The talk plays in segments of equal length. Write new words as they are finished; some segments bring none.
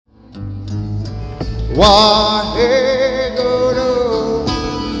Waheguru.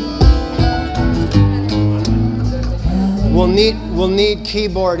 We'll need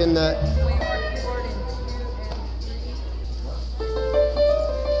keyboard in the.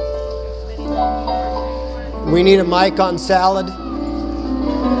 We need a mic on salad.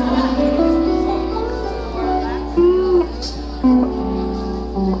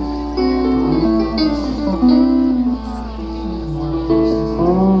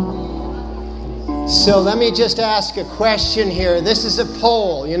 So let me just ask a question here. This is a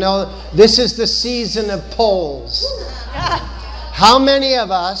poll. You know, this is the season of polls. How many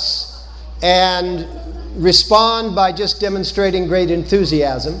of us, and respond by just demonstrating great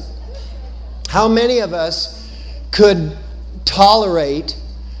enthusiasm, how many of us could tolerate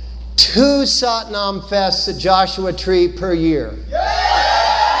 2 Satnam Fests at Joshua Tree per year?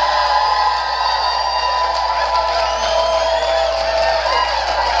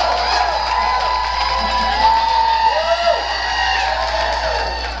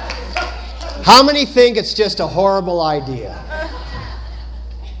 How many think it's just a horrible idea?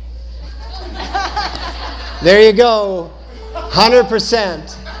 There you go,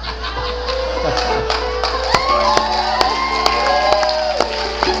 100%.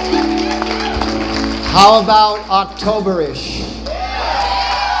 How about October-ish?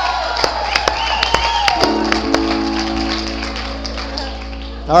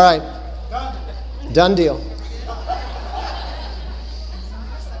 All right, done deal.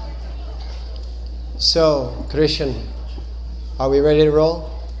 So, Krishan, are we ready to roll?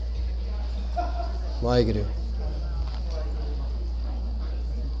 Waheguru.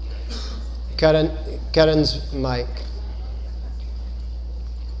 Karan's mic.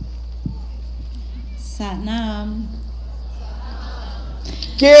 Satnam.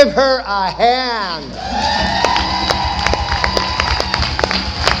 Give her a hand.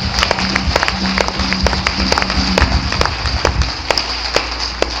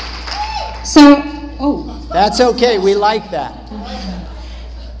 That's okay. We like that.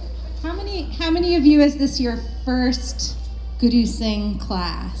 How many of you is this your first Guru Singh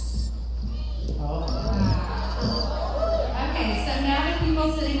class? Okay, so now the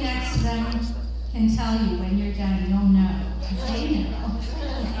people sitting next to them can tell you when you're done, you'll know. They know.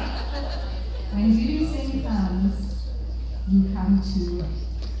 When Guru Singh comes, you come to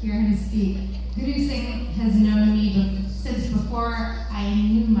hear him speak. Guru Singh has known me since before I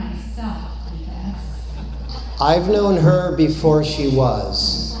knew myself, I guess. I've known her before she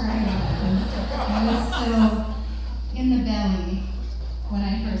was. I was still in the belly when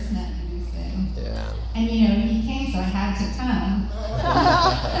I first met Guru Singh. Yeah. And you know, he came, so I had to come.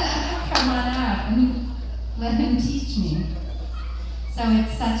 Come on up and let him teach me. So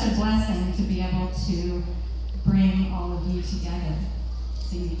it's such a blessing to be able to bring all of you together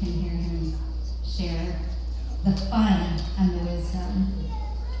so you can hear him share the fun and the wisdom.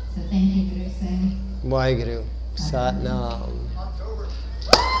 So thank you, Guru Singh. Waheguru. Satnam.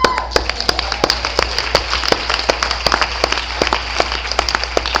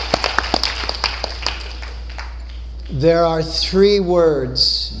 There are 3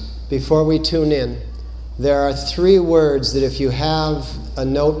 words, before we tune in, there are 3 words that if you have a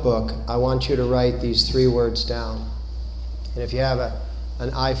notebook, I want you to write these 3 words down. And if you have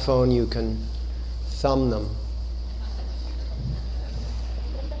an iPhone, you can thumb them.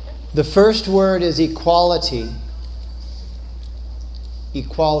 The first word is equality.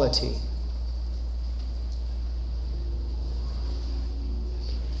 Equality.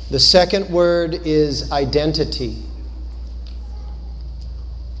 The second word is identity.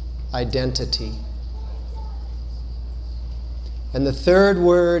 Identity. And the third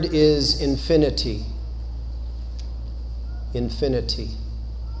word is infinity. Infinity.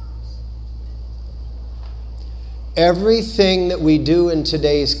 Everything that we do in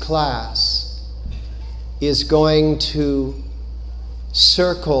today's class is going to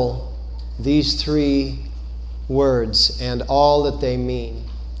circle these 3 words and all that they mean.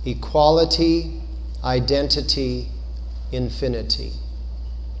 Equality, identity, infinity.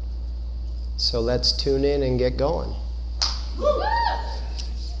 So let's tune in and get going.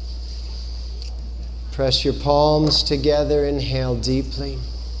 Press your palms together, inhale deeply.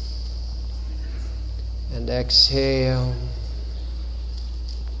 And exhale.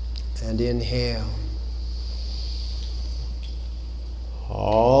 And inhale.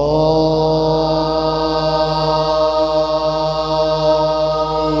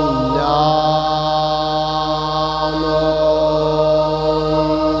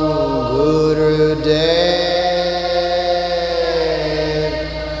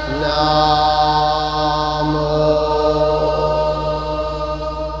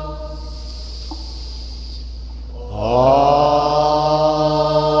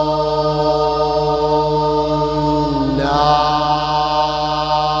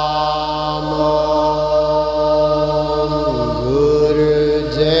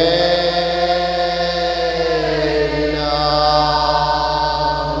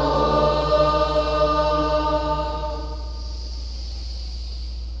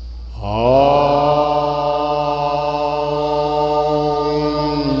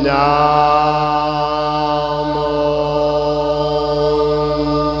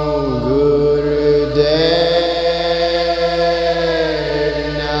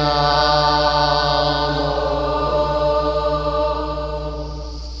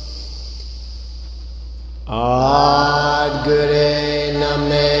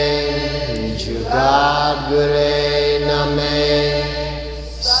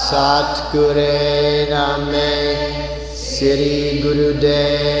 Satguru Name, Sri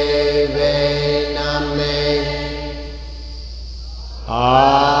Gurudeve Name,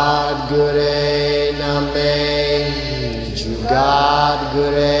 Adguru Name,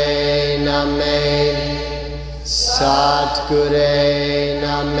 Jugadguru Name, Satguru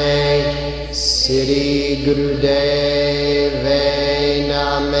Name, Sri Gurudeve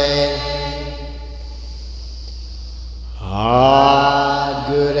Name, Adguru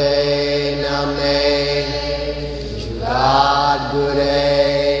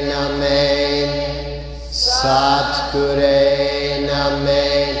Satguru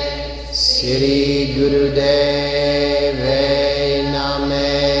Name, Sri Gurudeve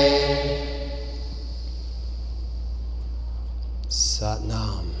Name.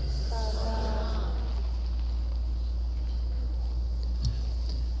 Satnam.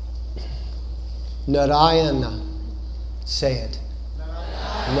 Narayana. Say it.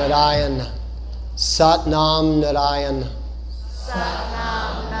 Narayana. Satnam Narayana.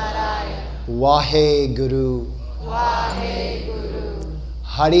 Satnam Narayana. Vaheguru. Vaheguru.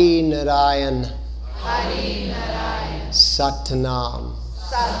 Hari Narayan. Hari Narayan. Satnam.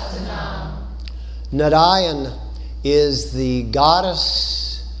 Satnam. Narayan is the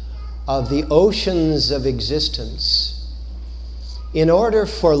goddess of the oceans of existence. In order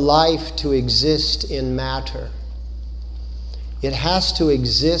for life to exist in matter, it has to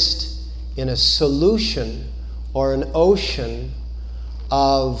exist in a solution or an ocean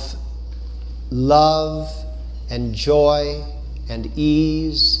of love and joy and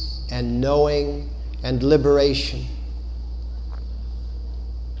ease and knowing and liberation.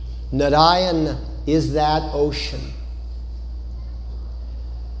 Narayan is that ocean.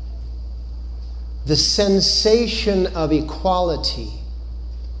 The sensation of equality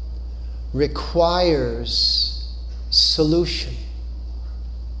requires solution,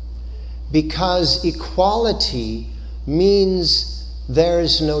 because equality means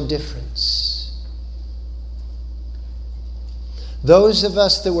there's no difference. Those of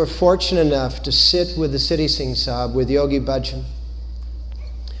us that were fortunate enough to sit with the Siddhi Singh Sahib, with Yogi Bhajan,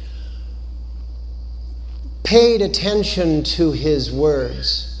 paid attention to his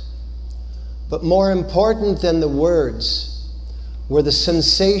words. But more important than the words were the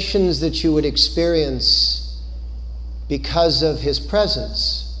sensations that you would experience because of his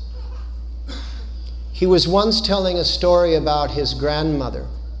presence. He was once telling a story about his grandmother,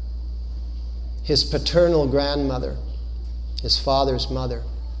 his paternal grandmother, his father's mother.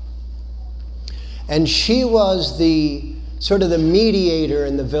 And she was the sort of the mediator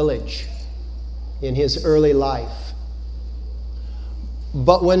in the village in his early life.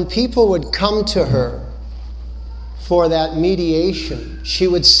 But when people would come to her for that mediation, she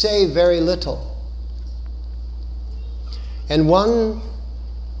would say very little. And one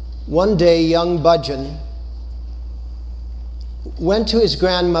day, young Bhajan went to his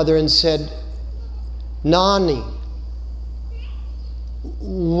grandmother and said, "Nani,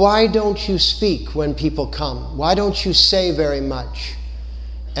 why don't you speak when people come? Why don't you say very much?"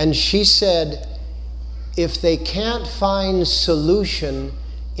 And she said, "If they can't find solution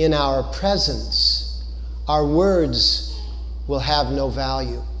in our presence, our words will have no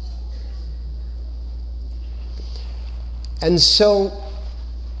value." And so,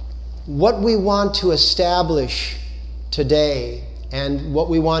 what we want to establish today, and what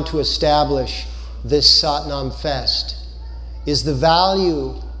we want to establish this Satnam Fest, is the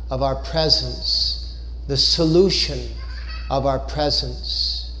value of our presence, the solution of our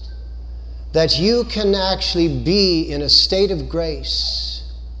presence. That you can actually be in a state of grace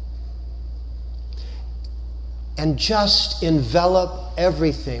and just envelop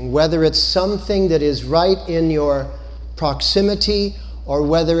everything, whether it's something that is right in your proximity or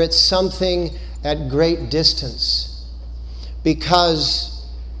whether it's something at great distance. Because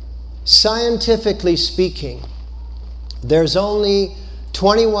scientifically speaking, there's only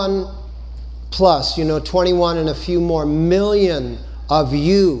 21 plus, 21 and a few more million of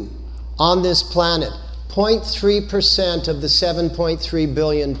you on this planet, 0.3% of the 7.3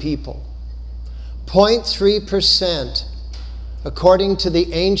 billion people. 0.3%, according to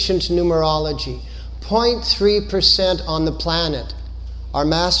the ancient numerology, 0.3% on the planet are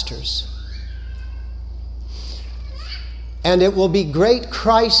masters. And it will be great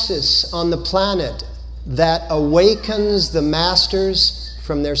crisis on the planet that awakens the masters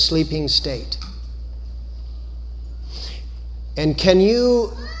from their sleeping state. And can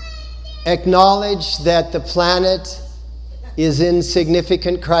you acknowledge that the planet is in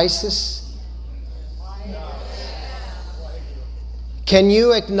significant crisis? Can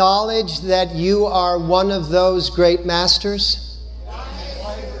you acknowledge that you are one of those great masters?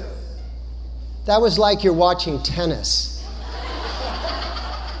 That was like you're watching tennis.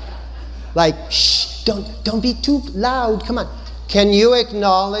 Like, shh, don't be too loud. Come on. Can you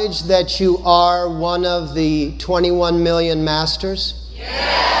acknowledge that you are one of the 21 million masters?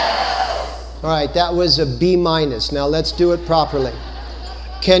 Yes! All right, that was a B-. Now let's do it properly.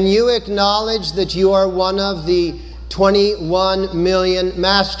 Can you acknowledge that you are one of the 21 million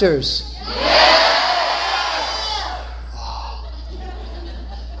masters? Yes! Oh.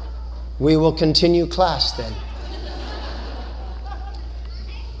 We will continue class then.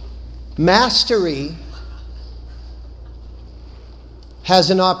 Mastery has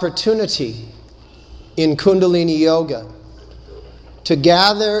an opportunity in Kundalini Yoga to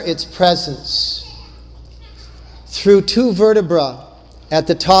gather its presence through two vertebrae at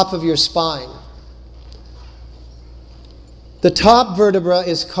the top of your spine. The top vertebra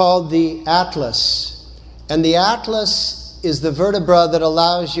is called the atlas, and the atlas is the vertebra that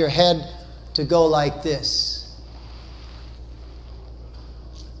allows your head to go like this.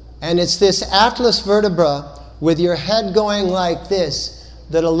 And it's this atlas vertebra with your head going like this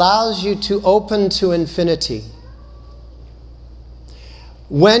that allows you to open to infinity.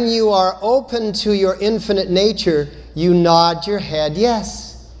 When you are open to your infinite nature, you nod your head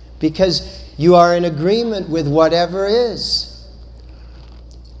yes, because you are in agreement with whatever is.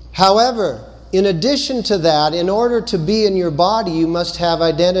 However, in addition to that, in order to be in your body, you must have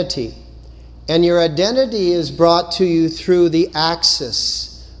identity. And your identity is brought to you through the axis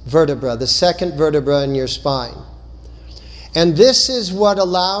vertebra, the second vertebra in your spine. And this is what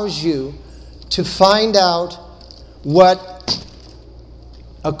allows you to find out what,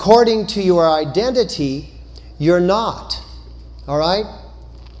 according to your identity, you're not. All right?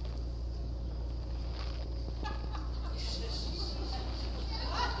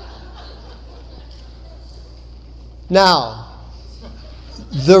 Now,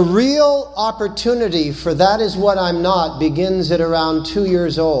 the real opportunity for that is what I'm not begins at around 2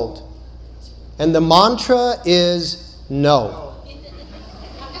 years old. And the mantra is no.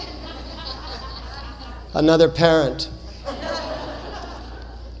 Another parent.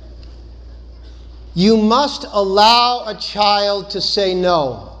 You must allow a child to say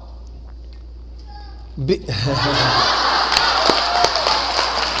no.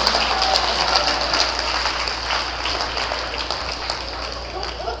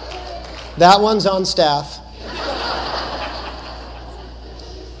 That one's on staff.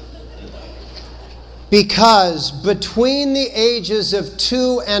 Because between the ages of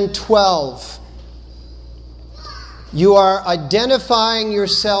 2 and 12, you are identifying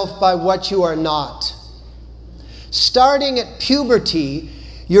yourself by what you are not. Starting at puberty,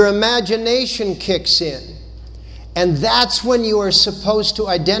 your imagination kicks in. And that's when you are supposed to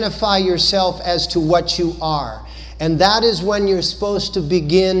identify yourself as to what you are. And that is when you're supposed to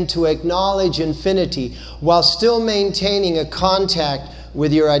begin to acknowledge infinity while still maintaining a contact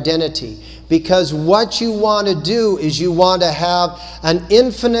with your identity. Because what you want to do is you want to have an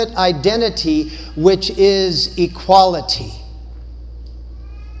infinite identity, which is equality.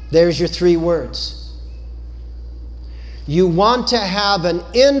 There's your 3 words. You want to have an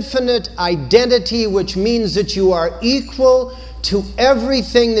infinite identity, which means that you are equal to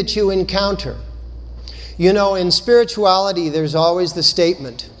everything that you encounter. You know, in spirituality, there's always the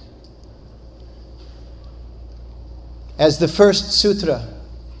statement, as the first sutra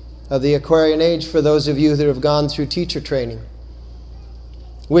of the Aquarian Age, for those of you that have gone through teacher training,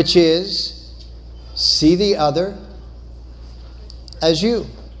 which is, see the other as you.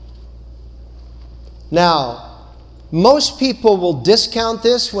 Now, most people will discount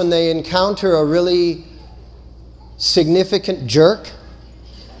this when they encounter a really significant jerk.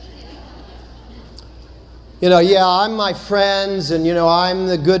 You know, yeah, I'm my friends and, I'm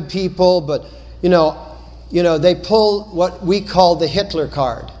the good people, but, they pull what we call the Hitler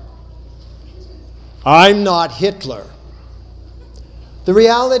card. I'm not Hitler. The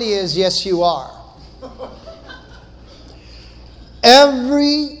reality is, yes, you are.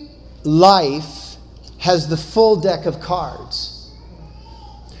 Every life has the full deck of cards.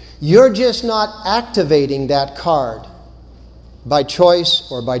 You're just not activating that card by choice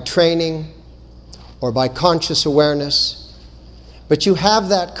or by training or by conscious awareness, but you have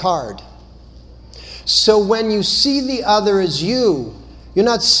that card. So when you see the other as you, you're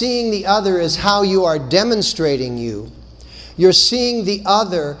not seeing the other as how you are demonstrating you. You're seeing the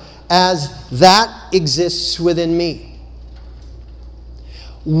other as that exists within me.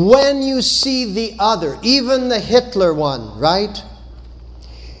 When you see the other, even the Hitler one, right?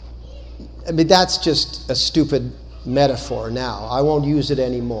 I mean, that's just a stupid metaphor now. I won't use it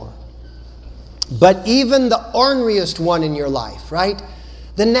anymore. But even the orneriest one in your life, right?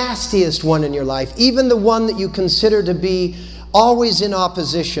 The nastiest one in your life, even the one that you consider to be always in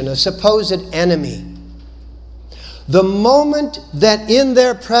opposition, a supposed enemy. The moment that in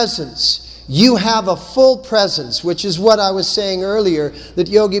their presence you have a full presence, which is what I was saying earlier that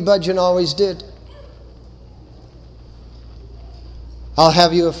Yogi Bhajan always did. I'll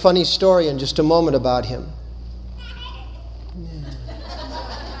have you a funny story in just a moment about him.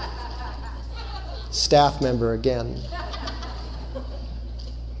 Staff member again.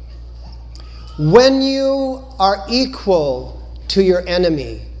 When you are equal to your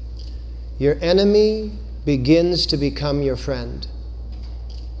enemy begins to become your friend.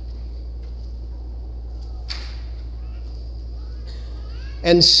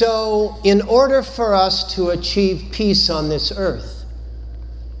 And so, in order for us to achieve peace on this earth,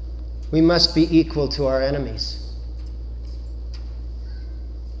 we must be equal to our enemies.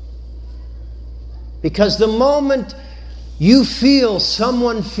 Because the moment you feel,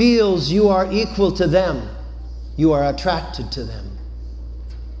 someone feels you are equal to them, you are attracted to them.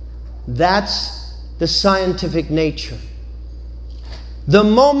 That's the scientific nature. The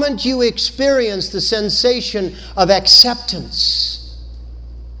moment you experience the sensation of acceptance,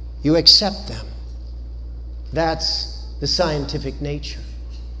 you accept them. That's the scientific nature.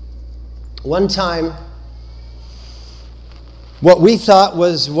 One time, what we thought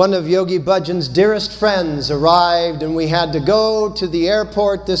was one of Yogi Bhajan's dearest friends arrived, and we had to go to the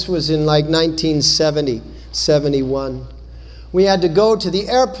airport. This was in like 1970, 71. We had to go to the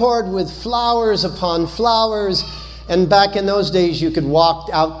airport with flowers upon flowers, and back in those days you could walk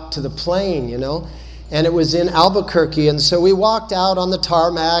out to the plane, you know, and it was in Albuquerque, and so we walked out on the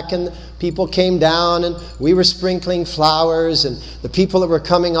tarmac, and people came down, and we were sprinkling flowers, and the people that were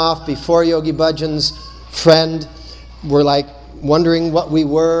coming off before Yogi Bhajan's friend were like wondering what we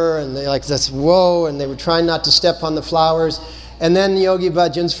were, and they're like, that's whoa, and they were trying not to step on the flowers. And then Yogi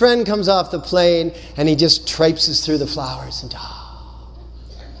Bhajan's friend comes off the plane, and he just traipses through the flowers. And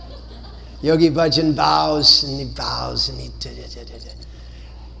Yogi Bhajan bows, and he bows, and he...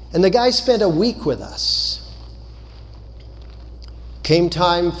 And the guy spent a week with us. Came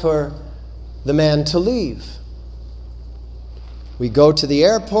time for the man to leave. We go to the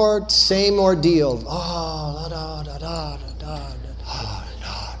airport, same ordeal.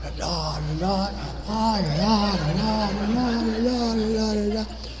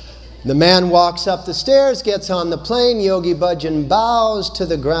 The man walks up the stairs, gets on the plane. Yogi Bhajan bows to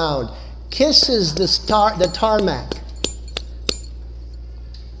the ground, kisses the tarmac.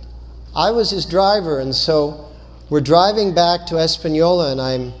 I was his driver, and so we're driving back to Espanola, and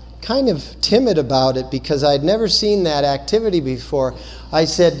I'm kind of timid about it because I'd never seen that activity before. I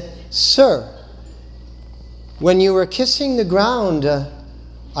said, "Sir, when you were kissing the ground,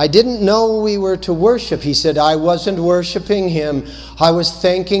 I didn't know we were to worship." He said, "I wasn't worshiping him. I was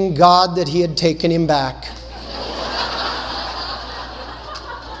thanking God that he had taken him back."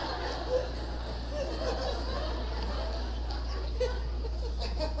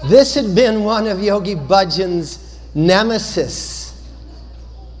 This had been one of Yogi Bhajan's nemesis.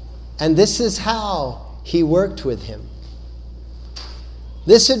 And this is how he worked with him.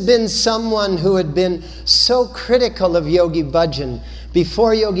 This had been someone who had been so critical of Yogi Bhajan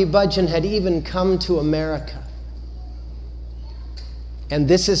before Yogi Bhajan had even come to America. And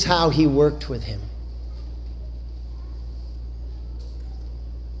this is how he worked with him.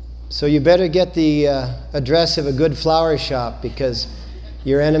 So you better get the address of a good flower shop, because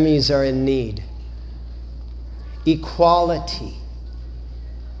your enemies are in need. Equality.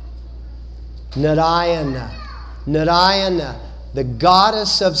 Narayana. Narayana, the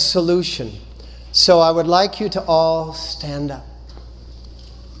goddess of solution. So I would like you to all stand up.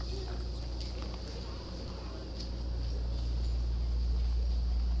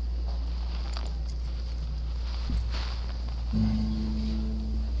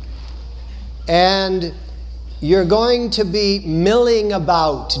 And you're going to be milling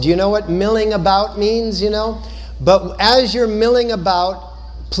about. Do you know what milling about means, you know? But as you're milling about,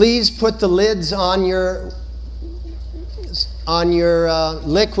 please put the lids on your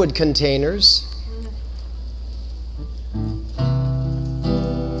liquid containers.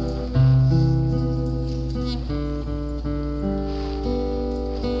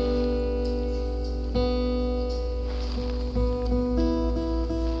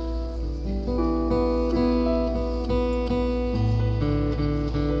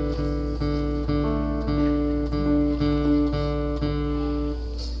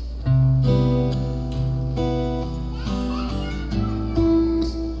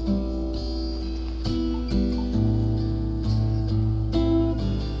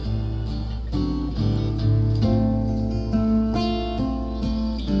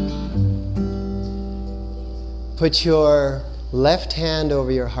 put your left hand over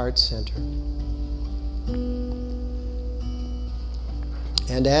your heart center.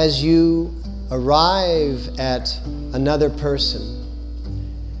 And as you arrive at another person,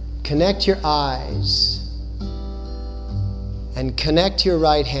 connect your eyes and connect your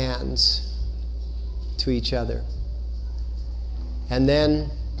right hands to each other. And then,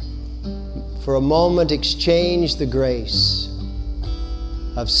 for a moment, exchange the grace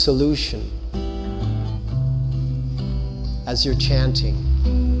of solution as you're chanting.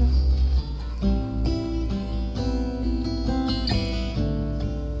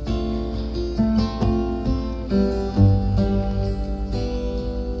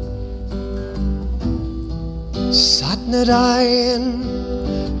 Satnarayan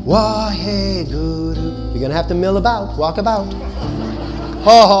Waheguru. You're going to have to mill about, walk about.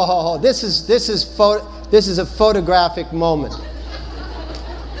 Ho, ho, ho, ho. This is a photographic moment.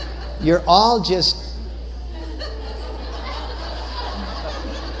 You're all just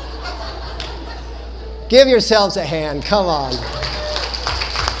give yourselves a hand. Come on.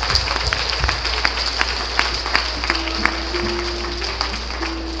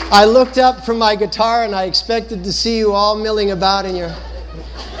 I looked up from my guitar and I expected to see you all milling about in your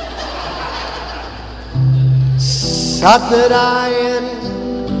Satnarayan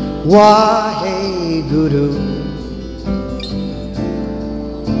Waheguru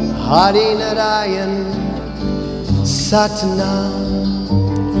Hari Narayan Satnam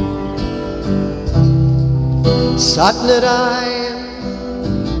Satnarayan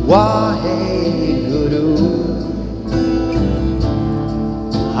Waheguru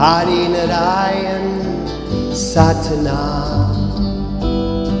Hari Narayan Satnam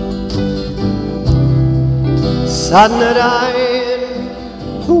Satnarayan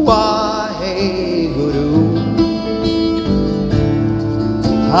Waheguru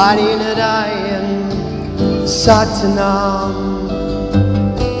Hari Narayan Satnam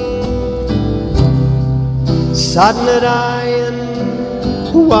Satnarayan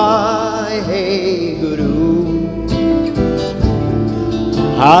Waheguru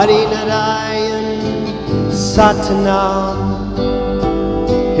Hari Narayan Satnam.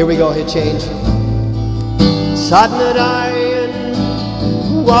 Here we go, hit change. Satnarayan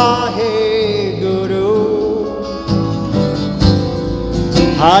Waheguru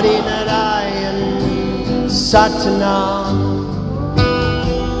Hari Narayan Satnam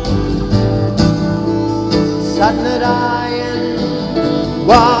Satnarayan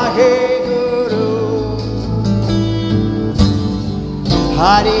Waheguru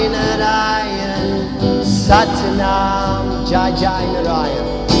Hari Narayan Satnam. Jai Jai Narayan.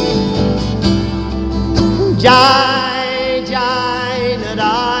 Jai Jai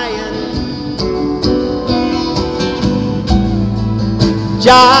Narayan.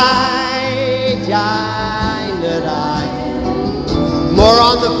 Jai Jai Narayan. More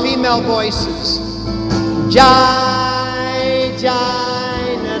on the female voices. Jai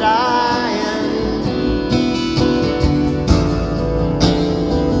Jai Narayan.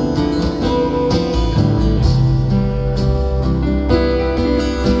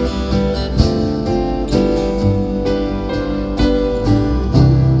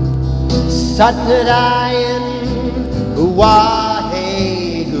 Satnarayan Waheguru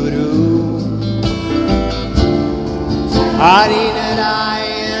Hari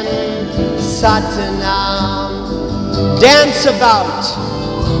Narayan Satnam. Dance about.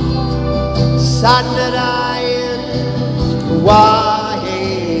 Satnarayan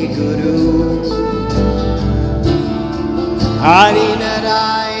Waheguru Hari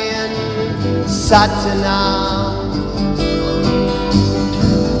Narayan Satnam.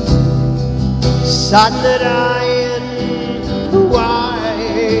 Satnarayan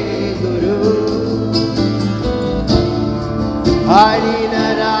Waheguru Hari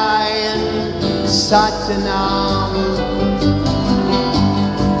Narayan Satnam.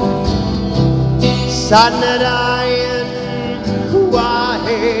 Satnarayan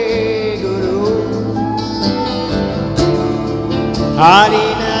Waheguru Hari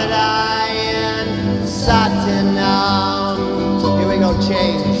Narayan Satnam. Here we go,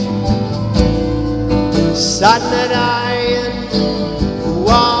 change. Satnarayan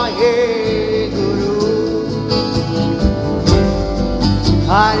Waheguru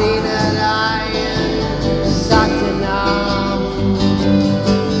Hari Narayan Satnam.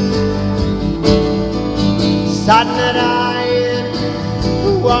 Satnarayan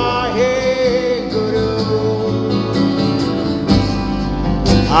Waheguru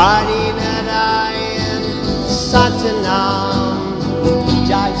Hari Narayan Satnam.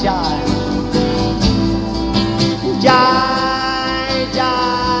 Jai Jai. Jai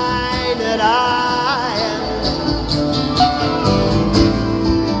Jai Narayan.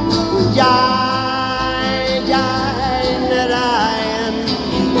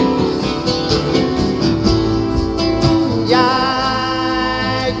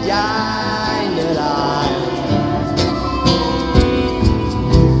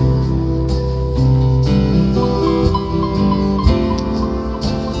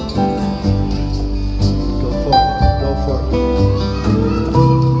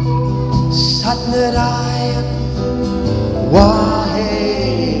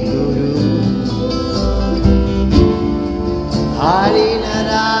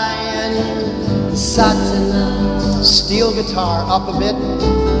 guitar up a bit.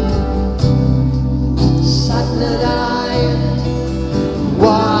 Satnarayan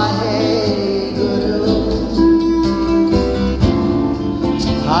Waheguru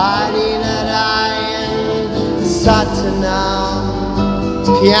Hari Narayan Satnam.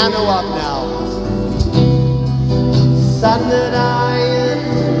 Piano up now. Satnarayan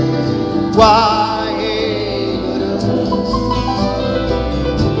Waheguru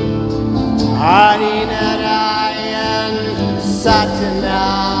Hari Narayan Satnam.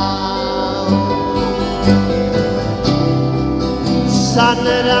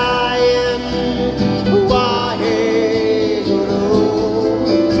 Satnarayan Waheguru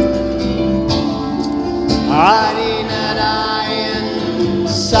Hari Narayan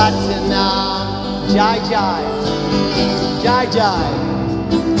Satnam. Jai Jai Jai Jai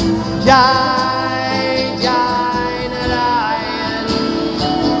Jai Jai Narayan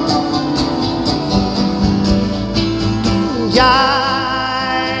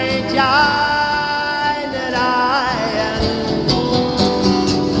Jai Jai Narayan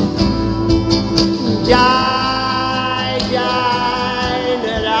Jai Jai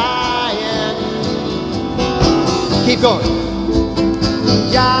Narayan. Keep going.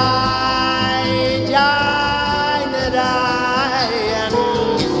 Jai Jai Narayan.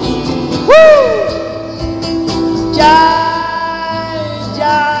 Woo! Jai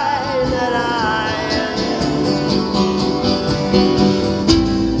Jai Narayan.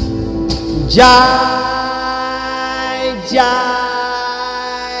 Jai Jai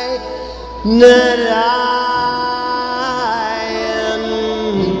Narayan.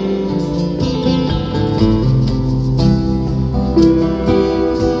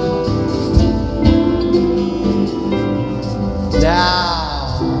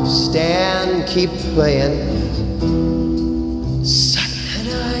 Now stand, keep playing.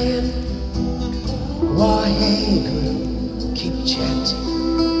 Satnarayan Waheguru. Keep chanting.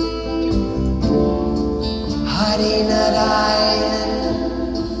 Hari Narayan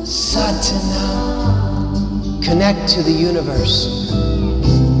Satnam. Connect to the universe.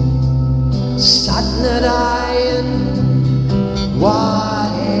 Satnarayan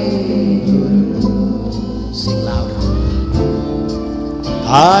Waheguru. Sing louder.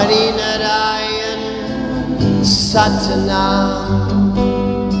 Hari Narayan Satnam.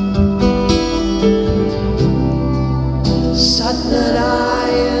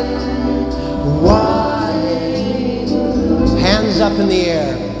 Satnarayan Waheguru. Hands up in the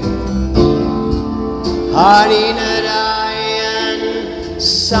air. Hari Narayan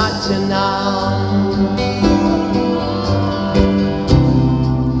Satnam.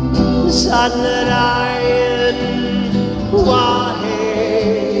 Satnarayan Waheguru.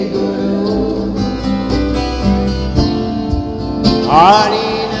 Hari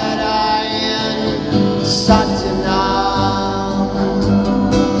Narayan Satnam.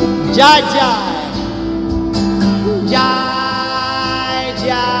 Jai Jai Jai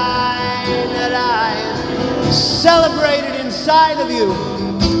Jai Narayan. Celebrate it inside of you.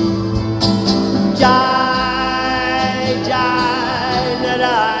 Jai Jai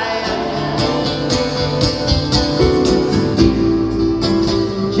Narayan.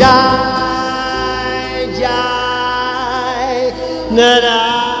 Jai Jai Narayan.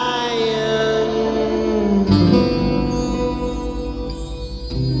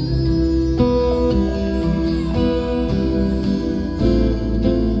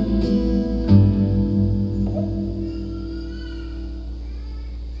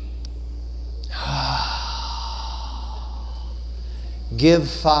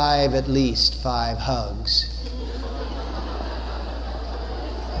 Give at least five hugs.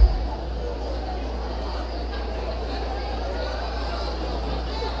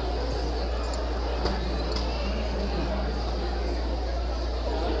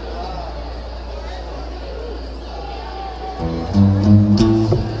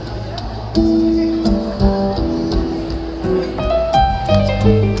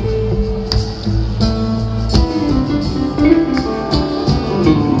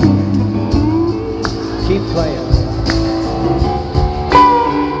 Keep playing.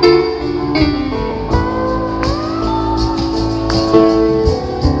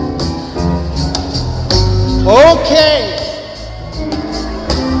 Okay.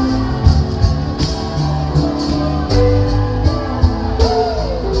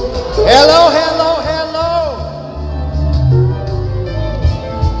 Hello, hello, hello.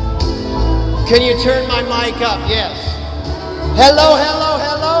 Can you turn my mic up? Yes. Hello, hello,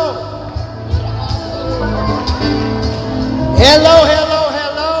 hello. Hello, hello,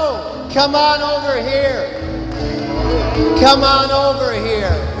 hello. Come on over here. Come on over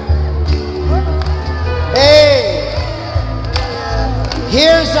here. Hey.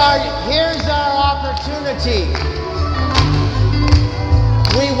 Here's our opportunity.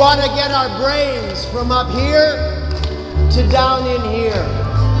 We want to get our brains from up here to down in here.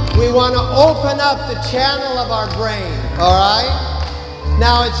 We want to open up the channel of our brain, all right?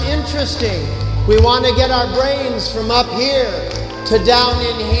 Now it's interesting. We want to get our brains from up here to down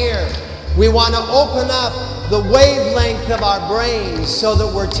in here. We want to open up the wavelength of our brains so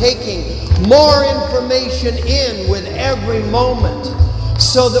that we're taking more information in with every moment,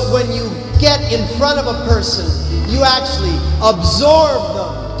 so that when you get in front of a person, you actually absorb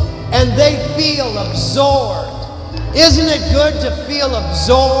them and they feel absorbed. Isn't it good to feel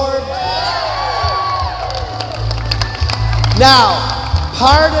absorbed? Now,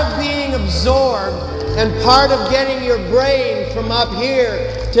 part of being absorbed and part of getting your brain from up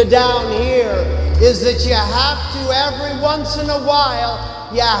here to down here is that you have to, every once in a while,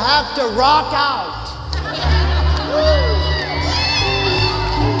 you have to rock out.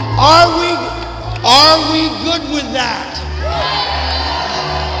 Are we good with that?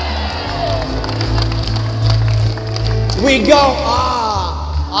 We go,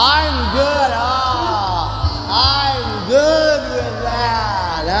 I'm good, I'm good with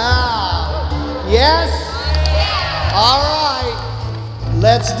that, yes? All right,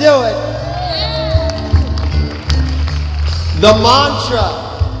 let's do it. The mantra,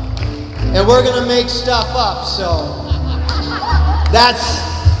 and we're going to make stuff up, so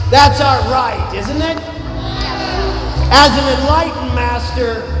that's our right, isn't it? As an enlightened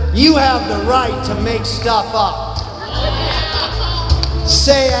master, you have the right to make stuff up.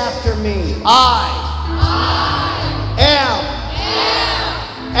 Say after me, I am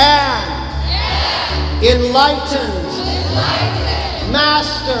an enlightened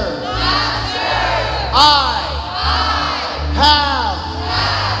master. I have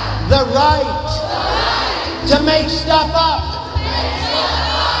the right to make stuff up.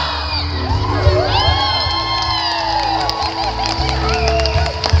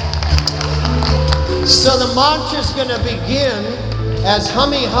 So the mantra's going to begin as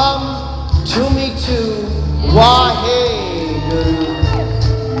hummy hum, to me to, Waheguru.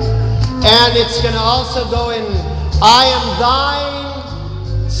 And it's going to also go in, I am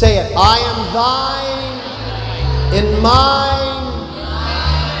thine. Say it, I am thine, in mine,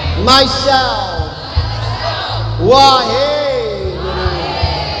 myself, Waheguru.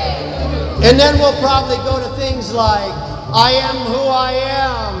 And then we'll probably go to things like, I am who I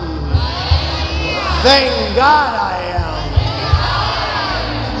am. Thank God I am.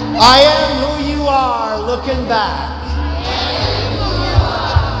 I am who you are, looking back.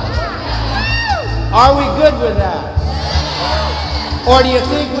 Are we good with that? Or do you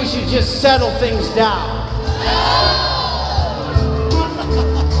think we should just settle things down?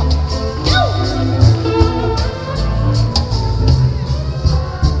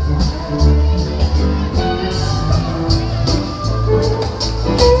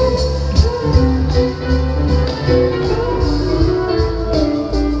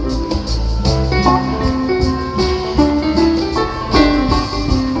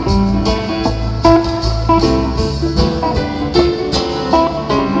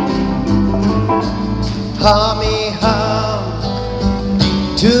 Hummy hum,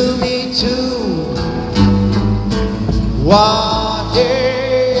 to me too, Waheguru.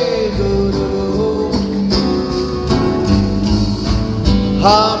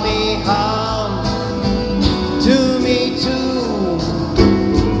 Hummy hum, to me too,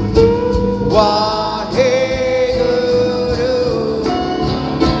 Waheguru.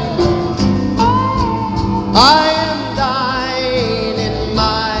 I am thine in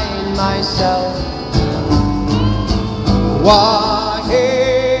mind, myself. Waheguru.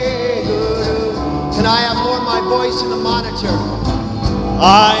 Can I have more of my voice in the monitor?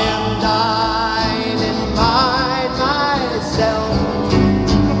 I am thine in mind, myself.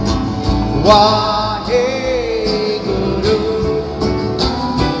 Waheguru.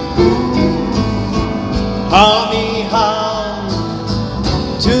 Hummy hum,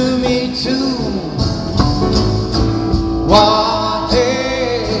 to me too. Waheguru.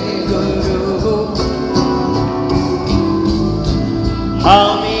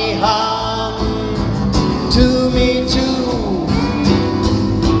 Hummy hum, to me too,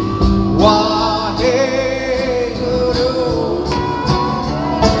 Waheguru.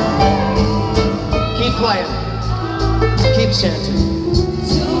 Keep playing, keep chanting.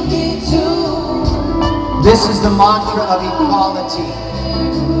 To me too. This is the mantra of equality.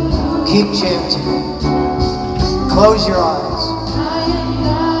 Keep chanting. Close your eyes.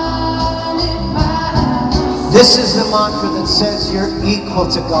 This is the mantra that says you're equal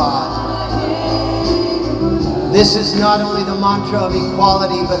to God. This is not only the mantra of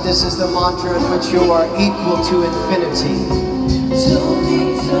equality, but this is the mantra in which you are equal to infinity.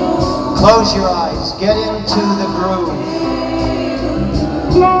 Close your eyes. Get into the groove.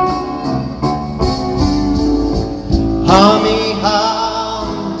 Hami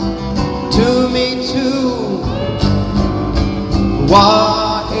ham, to me too.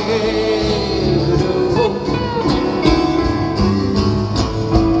 Waheguru.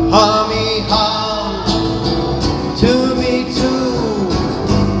 Hami ham, to me too.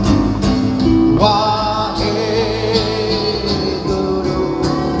 Waheguru.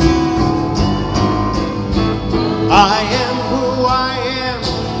 I am who I am.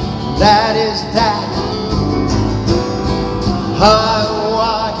 That is that.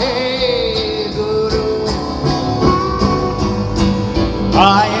 Waheguru. I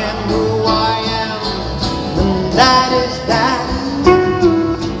am who I am, and that is that.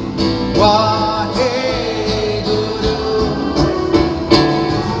 Waheguru.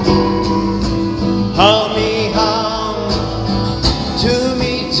 Hami ham, to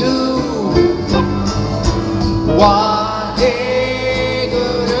me too. Waheguru.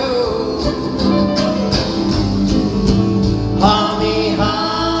 Hami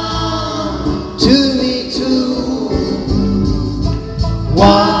ham, to me too.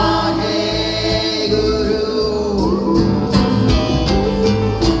 Waheguru.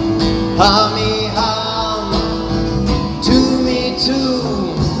 Hami ham, to me too.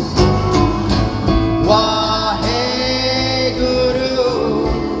 Waheguru.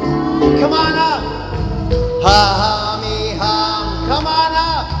 Come on up. Hami ham, come on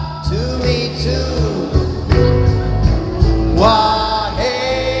up. To me too.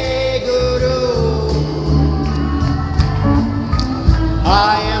 Waheguru. I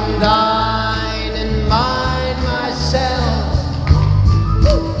am thine and mine myself.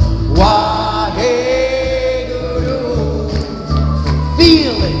 Waheguru.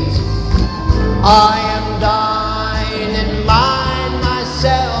 Feel it. I am thine and mine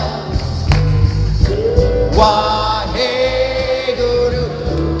myself. Waheguru.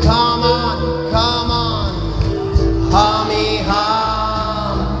 Come on, come on. Hami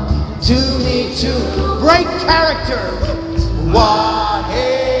ham, to me too. Break character. Waheguru.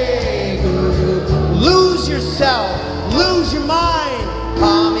 Lose yourself. Lose your mind.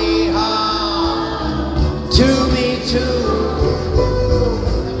 Hami ham, to me too.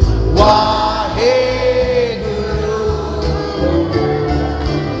 Waheguru.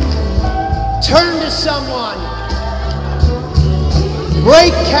 Turn to someone.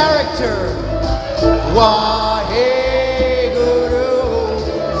 Break character. Waheguru.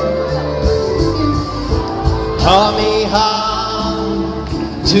 Hami ham,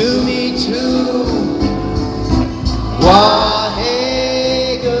 to me too.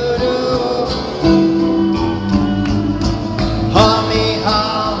 Waheguru. Hami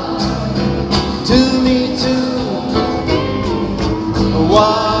ham, to me too.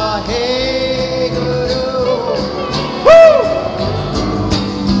 Waheguru. Woo!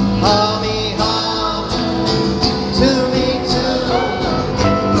 Hami ham, to me too.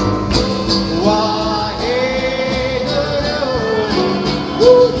 Waheguru.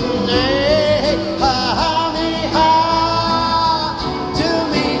 Woo! Hey, hami ham, to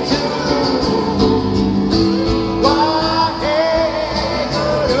me too.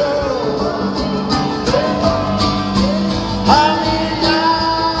 Waheguru. Hami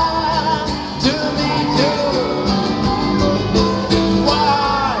ham, to me too.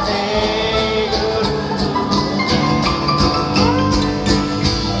 Waheguru.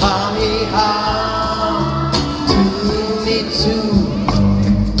 Hami ham, to me too.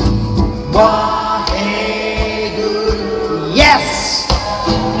 Waheguru. Yes!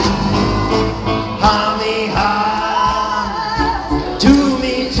 Hami ham, to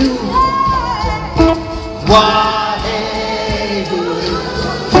me too. Waheguru.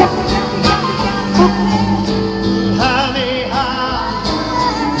 Hami ham,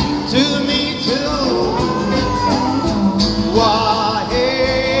 to me too.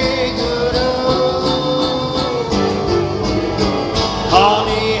 Waheguru.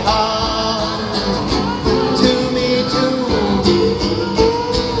 Hami ham, to me too.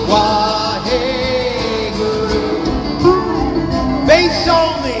 Waheguru. Bass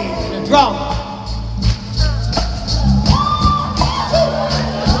only, the drum.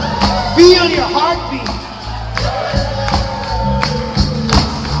 Feel your heartbeat.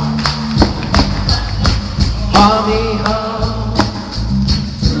 Hami ham,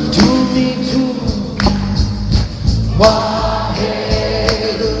 to me too. Waheguru.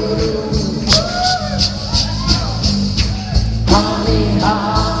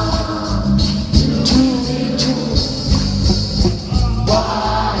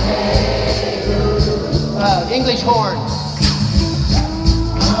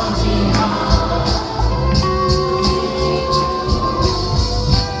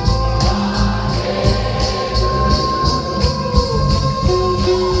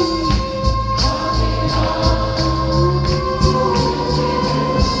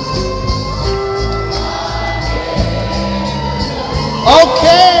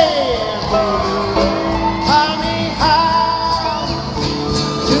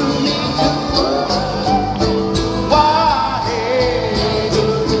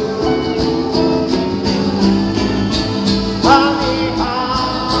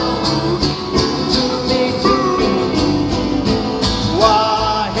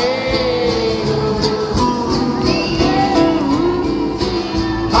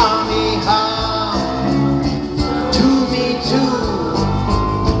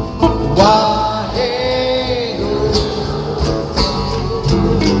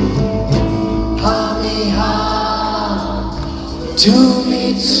 to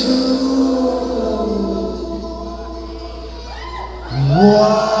me too.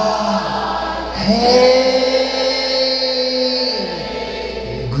 What? Hey,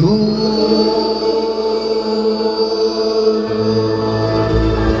 good.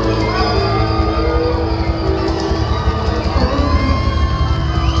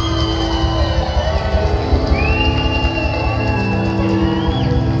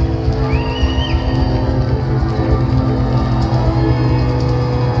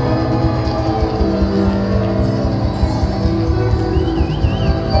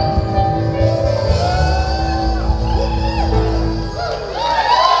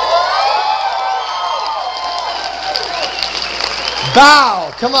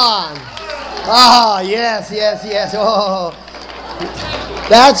 Bow, come on. Ah, yes, yes, yes. Oh,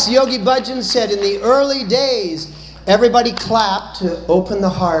 that's Yogi Bhajan said in the early days, everybody clapped to open the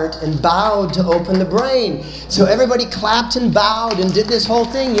heart and bowed to open the brain. So everybody clapped and bowed and did this whole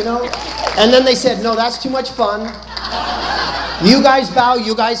thing, you know. And then they said, no, that's too much fun. You guys bow,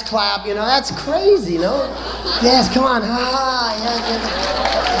 you guys clap, you know. That's crazy, you know. Yes, come on. Ha, yeah, yeah.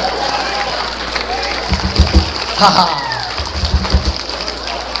 Ha ha.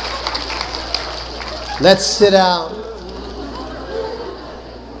 Let's sit down.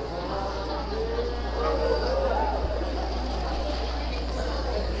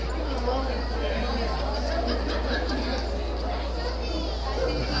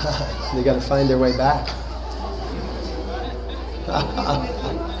 They got to find their way back.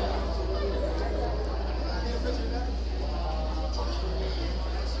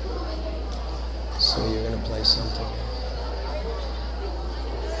 So you're going to play something.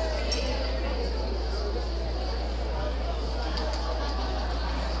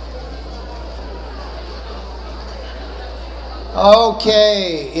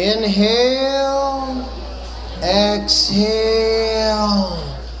 Okay, inhale, exhale.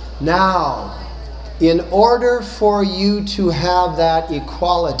 Now, in order for you to have that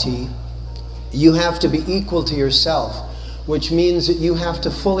equality, you have to be equal to yourself, which means that you have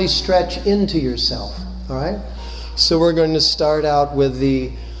to fully stretch into yourself. All right? So we're going to start out with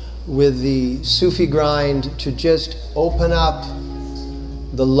the Sufi grind to just open up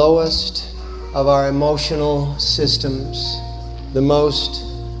the lowest of our emotional systems, the most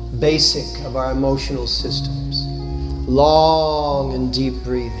basic of our emotional systems. Long and deep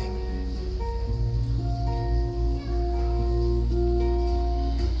breathing.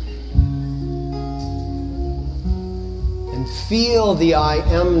 And feel the I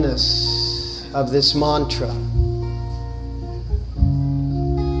amness of this mantra.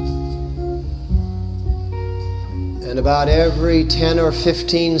 And about every 10 or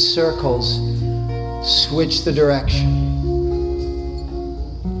 15 circles, switch the direction.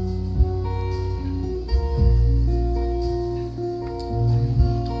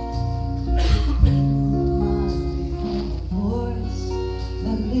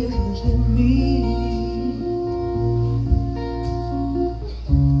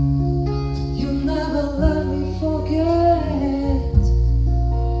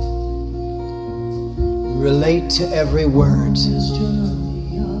 Relate to every word. This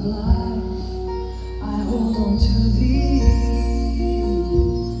journey of life, I hold on to thee.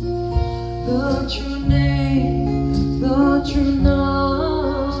 The true name, the true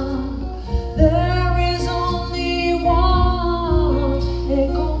name. There is only one.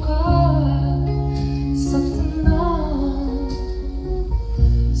 Ekokar, Satnam.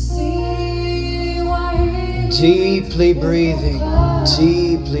 Siri Waheguru. Deeply breathing,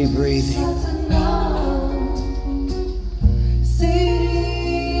 deeply breathing.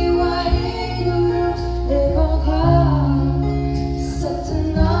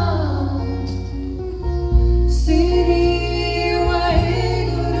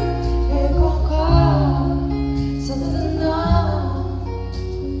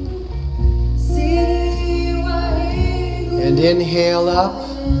 And inhale up.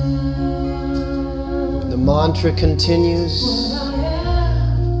 The mantra continues.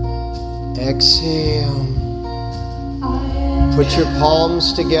 Exhale. Put your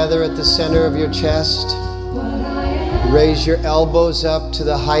palms together at the center of your chest. Raise your elbows up to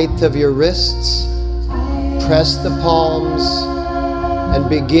the height of your wrists. Press the palms and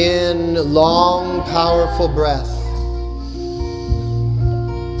begin long, powerful breath.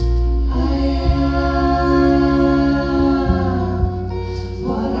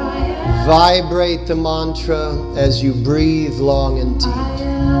 Vibrate the mantra as you breathe long and deep.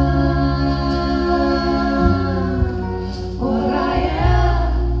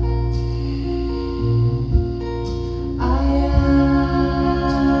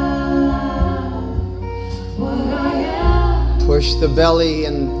 Push the belly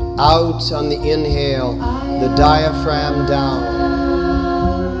and out on the inhale, the diaphragm down.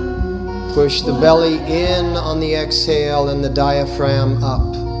 Push the belly in on the exhale and the diaphragm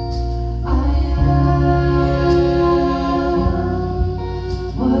up.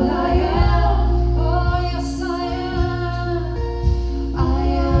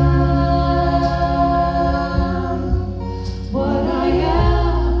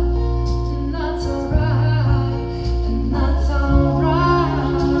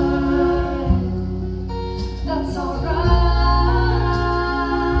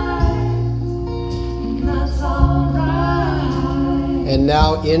 And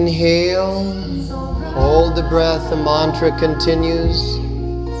now inhale, hold the breath, the mantra continues.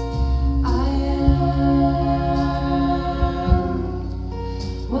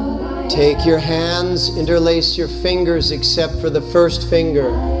 Take your hands, interlace your fingers except for the first finger.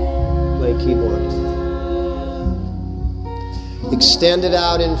 Play keyboard. Extend it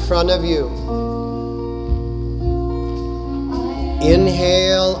out in front of you.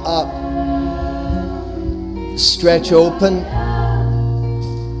 Inhale up. Stretch open.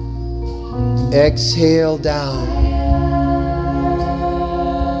 Exhale down.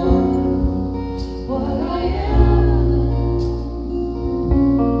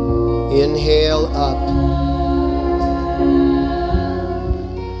 Inhale up.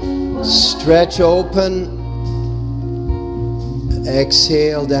 Stretch open.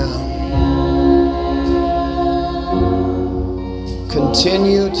 Exhale down.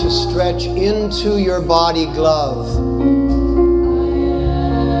 Continue to stretch into your body glove.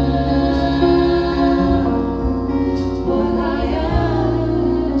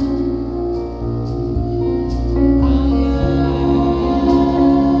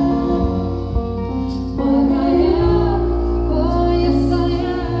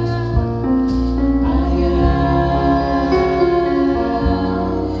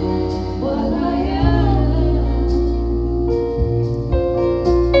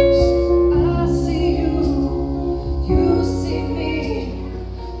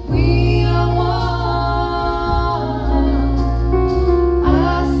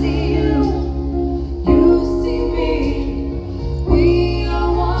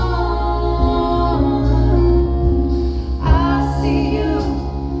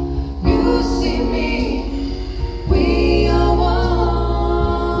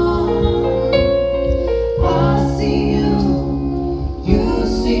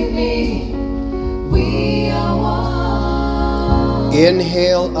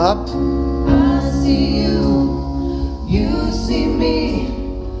 Inhale up. I see you, you see me,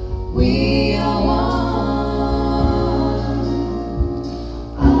 we are one.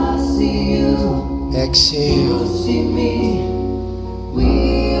 I see you, Exhale. you see me,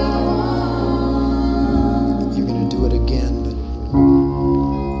 we are one. You're going to do it again, but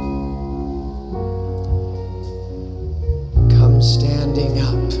come standing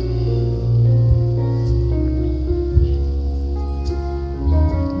up.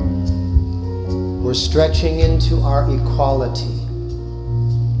 We're stretching into our equality.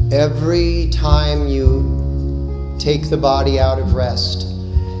 Every time you take the body out of rest,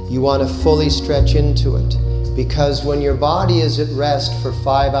 you want to fully stretch into it. Because when your body is at rest for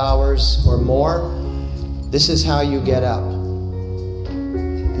 5 hours or more, this is how you get up.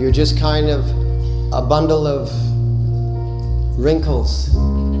 You're just kind of a bundle of wrinkles.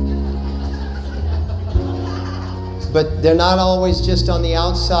 But they're not always just on the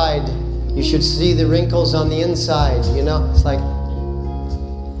outside. You should see the wrinkles on the inside, you know? It's like...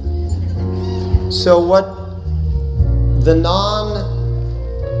 So what the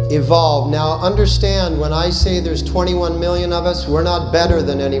non-evolved... Now understand, when I say there's 21 million of us, we're not better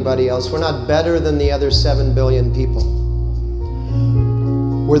than anybody else. We're not better than the other 7 billion people.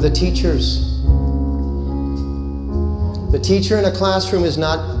 We're the teachers. The teacher in a classroom is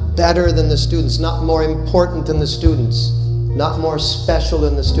not better than the students, not more important than the students, not more special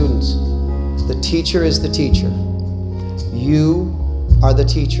than the students. The teacher is the teacher. You are the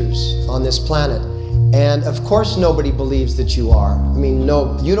teachers on this planet. And of course nobody believes that you are. I mean,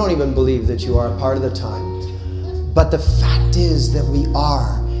 no, you don't even believe that you are a part of the time. But the fact is that we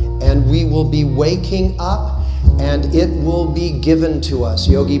are. And we will be waking up and it will be given to us.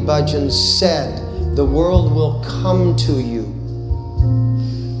 Yogi Bhajan said, the world will come to you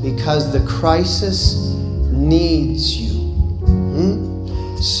because the crisis needs you.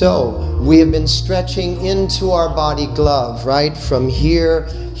 So, we have been stretching into our body glove, right? From here,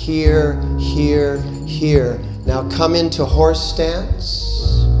 here, here, here. Now come into horse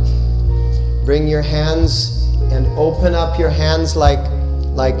stance. Bring your hands and open up your hands like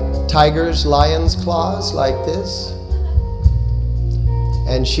tigers, lions' claws, like this.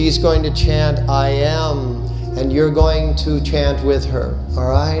 And she's going to chant, I am, and you're going to chant with her, all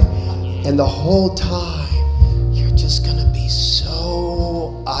right? And the whole time, you're just going to be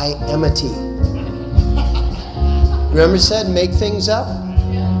so I am-ity. Remember said, make things up?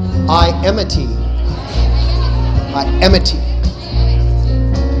 I am-ity. I am-ity.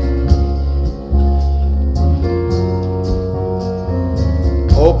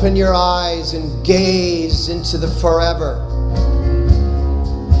 Open your eyes and gaze into the forever.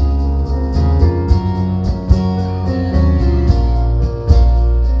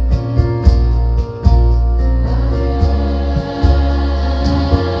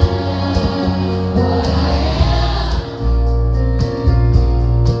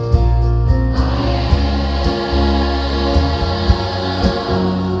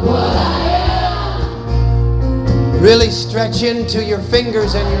 Really stretch into your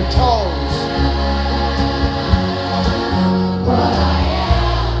fingers and your toes.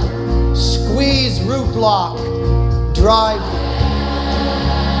 Squeeze root block. Drive.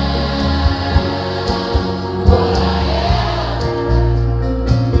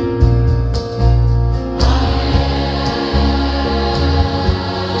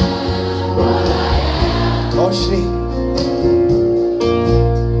 Oshri.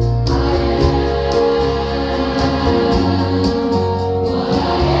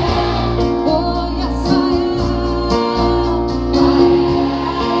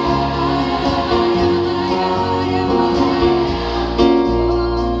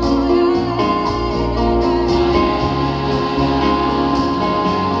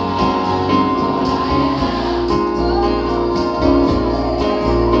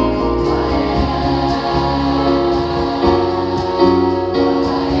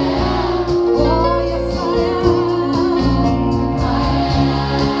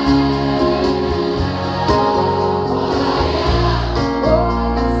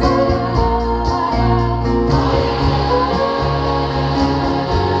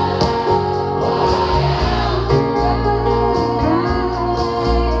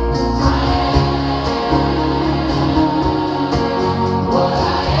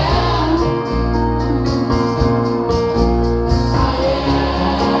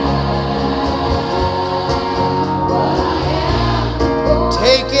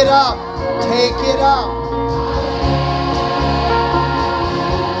 Take it up. Take it up.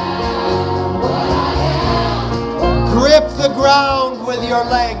 Grip the ground with your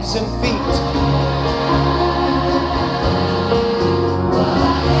legs and feet.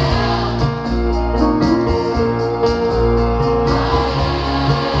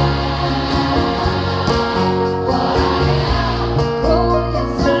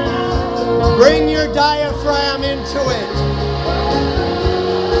 Bring your diaphragm into it.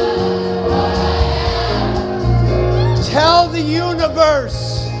 Tell the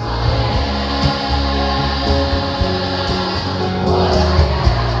universe.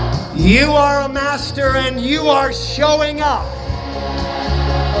 You are a master and you are showing up.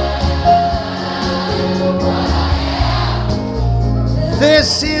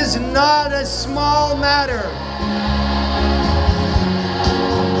 This is not a small matter.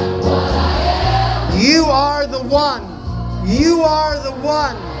 You are the one. You are the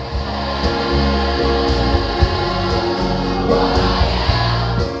one.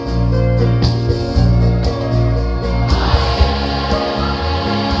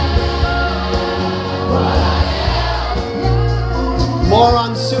 More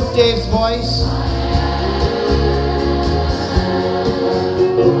on Soup Dave's voice.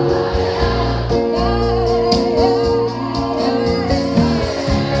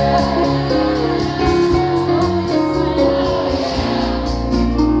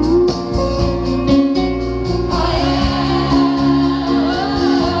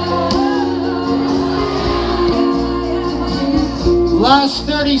 Last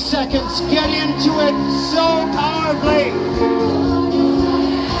 30 seconds, get into it so powerfully.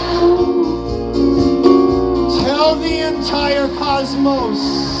 Tell the entire cosmos.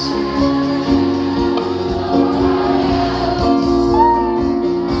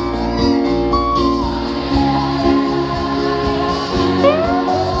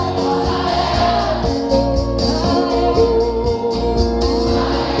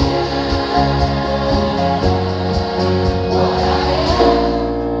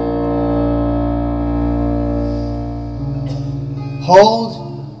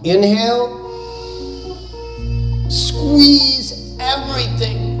 Hold, inhale, squeeze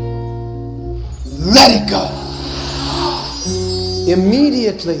everything, let it go.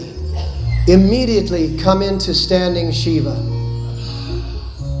 Immediately come into standing Shiva.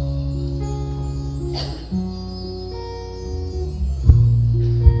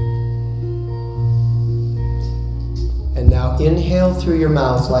 inhale through your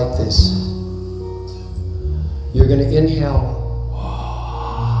mouth like this. You're going to inhale.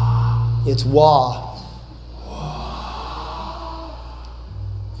 It's wah.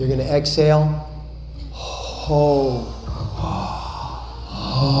 You're going to exhale. Ho.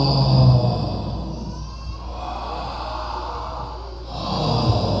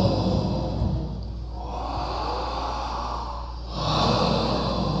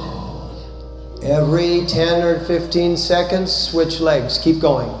 Every 10 or 15 seconds, switch legs. Keep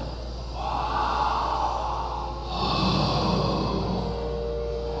going.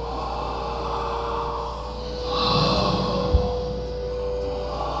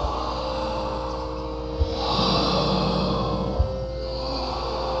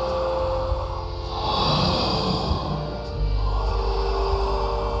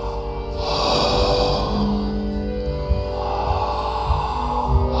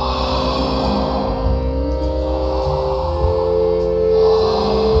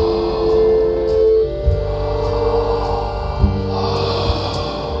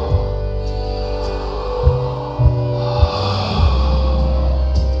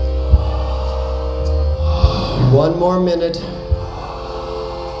 One more minute.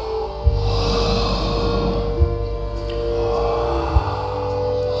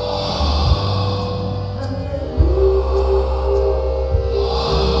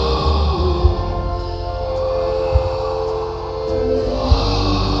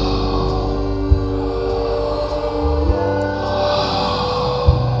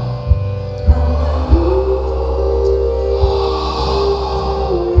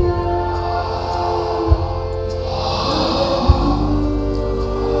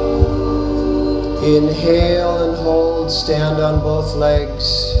 Inhale and hold, stand on both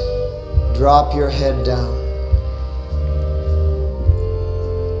legs, drop your head down.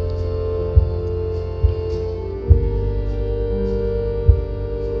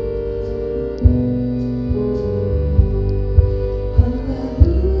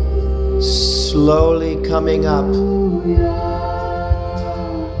 Slowly coming up.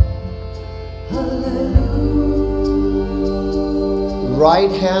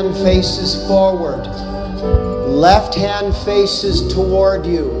 Right hand faces forward. Left hand faces toward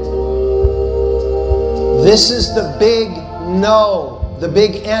you. This is the big no, the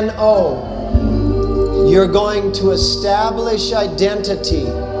big N-O. You're going to establish identity.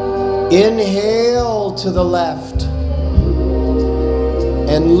 Inhale to the left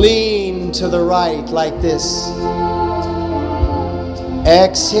and lean to the right like this.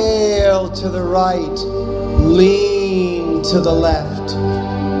 Exhale to the right, lean to the left.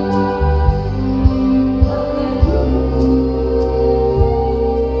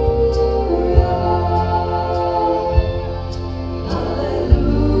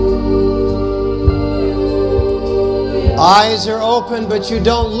 Eyes are open, but you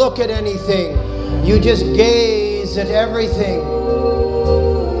don't look at anything. You just gaze at everything.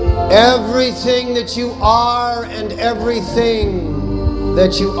 Everything that you are and everything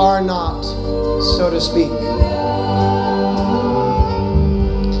that you are not, so to speak.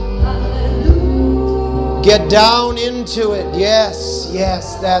 Get down into it. Yes,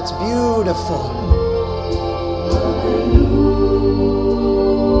 yes, that's beautiful.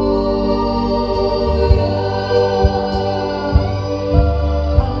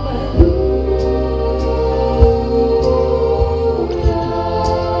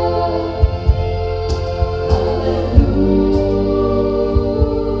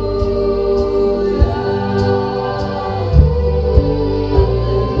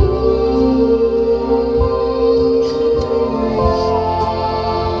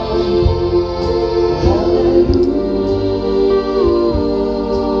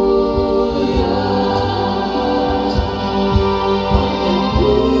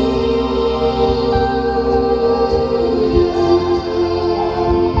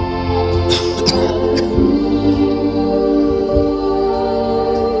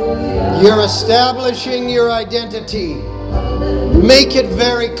 You're establishing your identity. Make it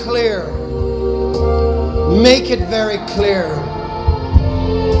very clear. Make it very clear.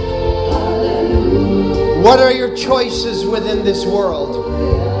 What are your choices within this world?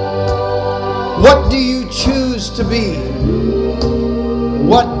 What do you choose to be?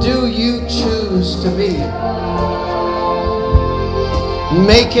 What do you choose to be?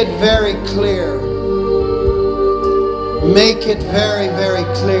 Make it very clear. Make it very, very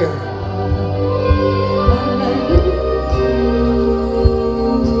clear.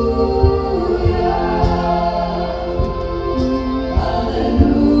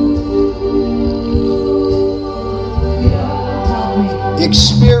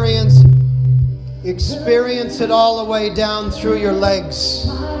 Experience it all the way down through your legs.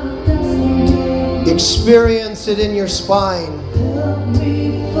 Experience it in your spine. Help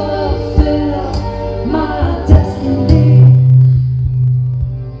me fulfill my destiny.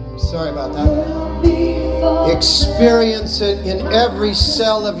 Sorry about that. Help me fulfill Experience it in every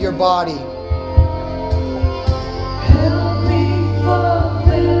cell of your body. Help me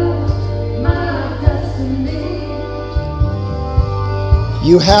fulfill my destiny.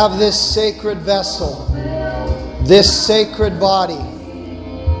 You have this sacred vessel, this sacred body.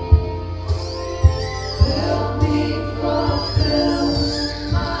 Help me fulfill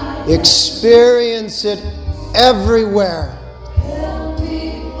my Experience it everywhere. Help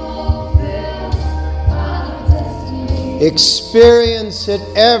me fulfill my destiny. Experience it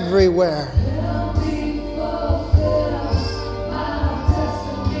everywhere. Help me fulfill my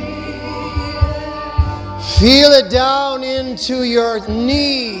destiny. Feel it down into your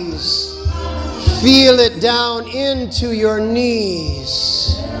knees. Feel it down into your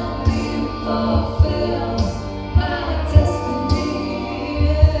knees. Help me fulfill my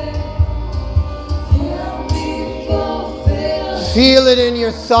destiny. Help me fulfill. Feel it in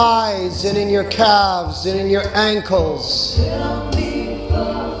your thighs and in your calves and in your ankles. Help me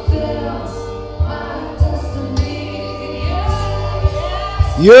fulfill my destiny.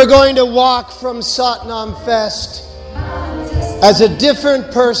 You're going to walk from Satnam Fest as a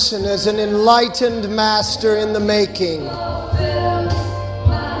different person, as an enlightened master in the making.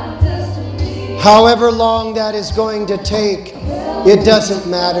 However long that is going to take, it doesn't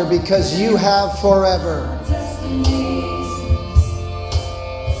matter because you have forever.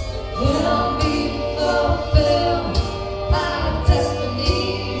 Help me fulfill my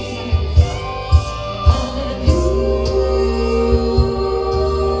destiny. Hallelujah.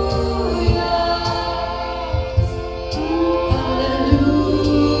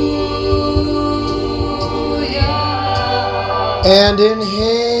 And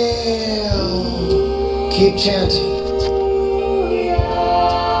inhale. Keep chanting.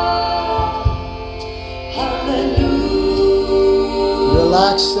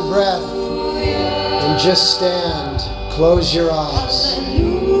 Relax the breath and just stand. Close your eyes.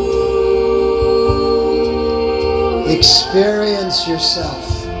 Experience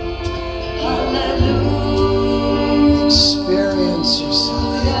yourself. Experience yourself.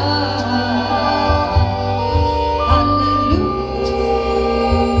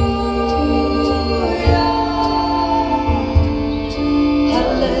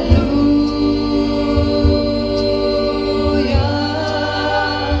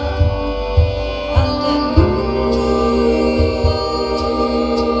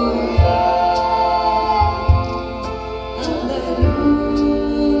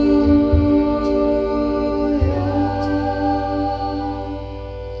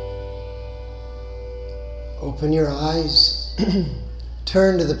 Open your eyes,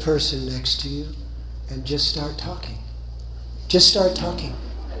 turn to the person next to you, and just start talking. Just start talking.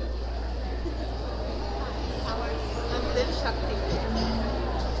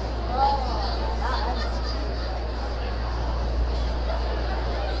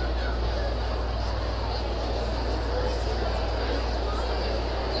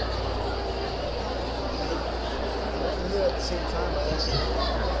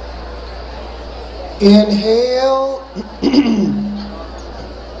 Inhale,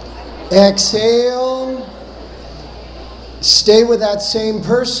 exhale, stay with that same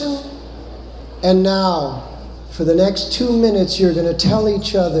person, and now, for the next 2 minutes, you're going to tell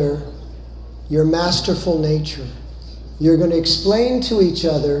each other your masterful nature. You're going to explain to each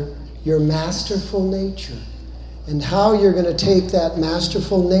other your masterful nature and how you're going to take that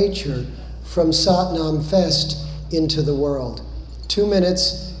masterful nature from Satnam Fest into the world. 2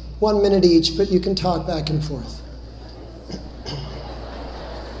 minutes. 1 minute each, but you can talk back and forth.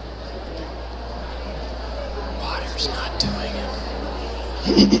 Water's not doing it.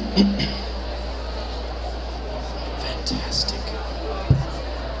 Fantastic.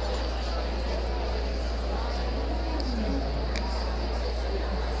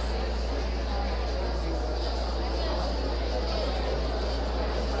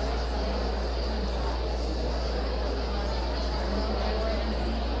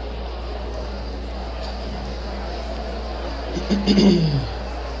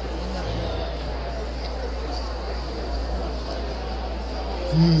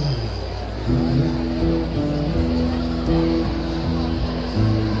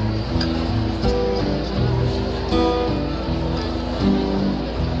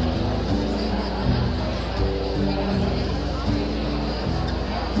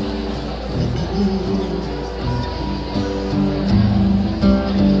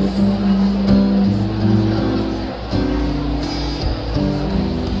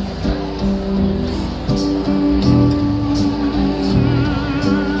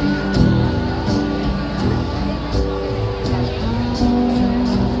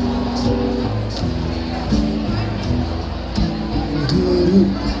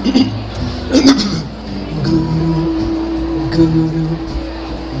 Guru,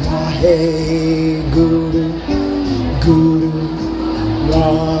 Wahe Guru, Guru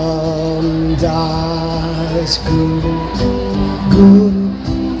Ramdas Guru, Guru,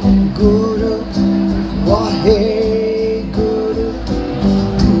 Wahe Guru,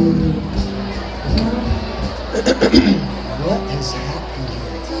 Guru. What has happened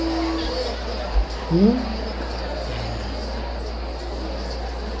here?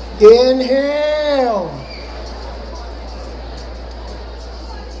 Inhale.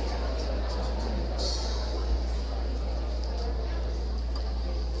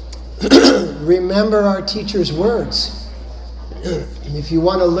 Remember our teacher's words. If you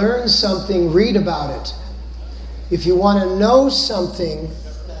want to learn something, read about it. If you want to know something,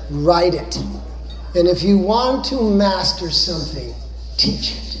 write it. And if you want to master something,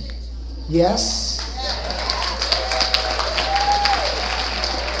 teach it. Yes?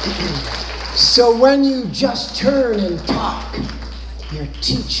 So when you just turn and talk, you're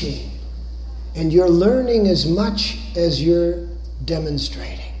teaching. And you're learning as much as you're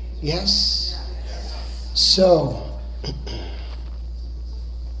demonstrating. Yes? So,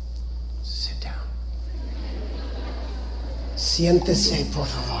 sit down. Siéntese, por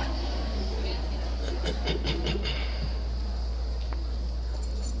favor.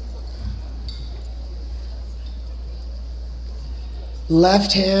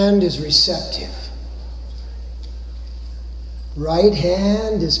 Left hand is receptive. Right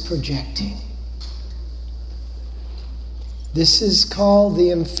hand is projecting. This is called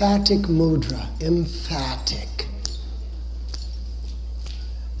the emphatic mudra. Emphatic.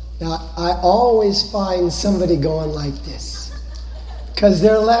 Now, I always find somebody going like this because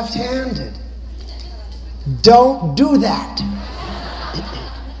they're left-handed. Don't do that.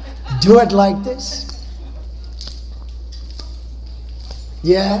 Do it like this.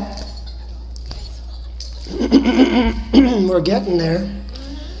 Yeah. We're getting there.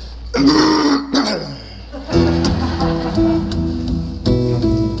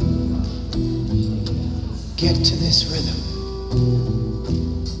 Get to this rhythm.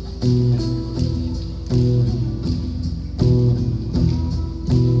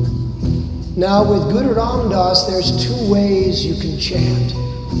 Now with Guru Ram Das, there's two ways you can chant.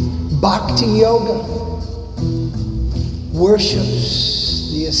 Bhakti Yoga worships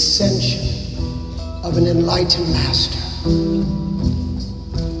the ascension of an enlightened master.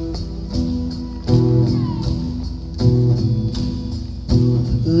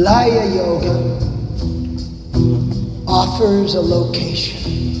 Laya Yoga offers a location.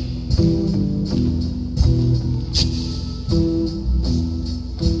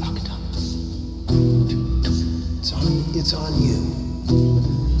 It's on you.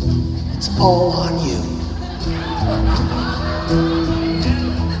 It's all on you.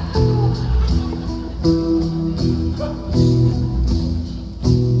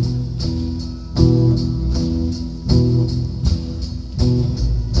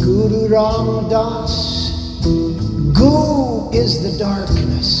 Guru Ram Das, Gu is the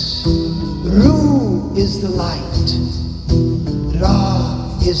darkness, Ru is the light,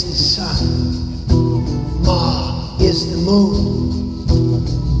 Ra is the sun, Ma is the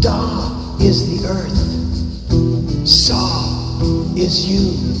moon, Da is the earth, Sa is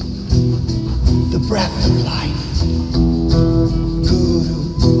you, the breath of life. Guru,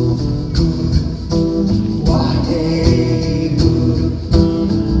 Guru, Wahe Guru,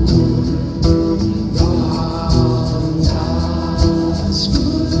 Guru Ram Das,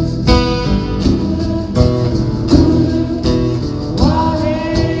 Guru, Wahe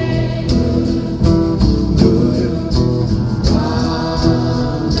Guru, Ram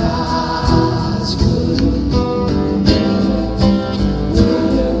Das, Guru,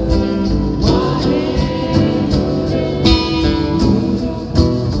 Wahe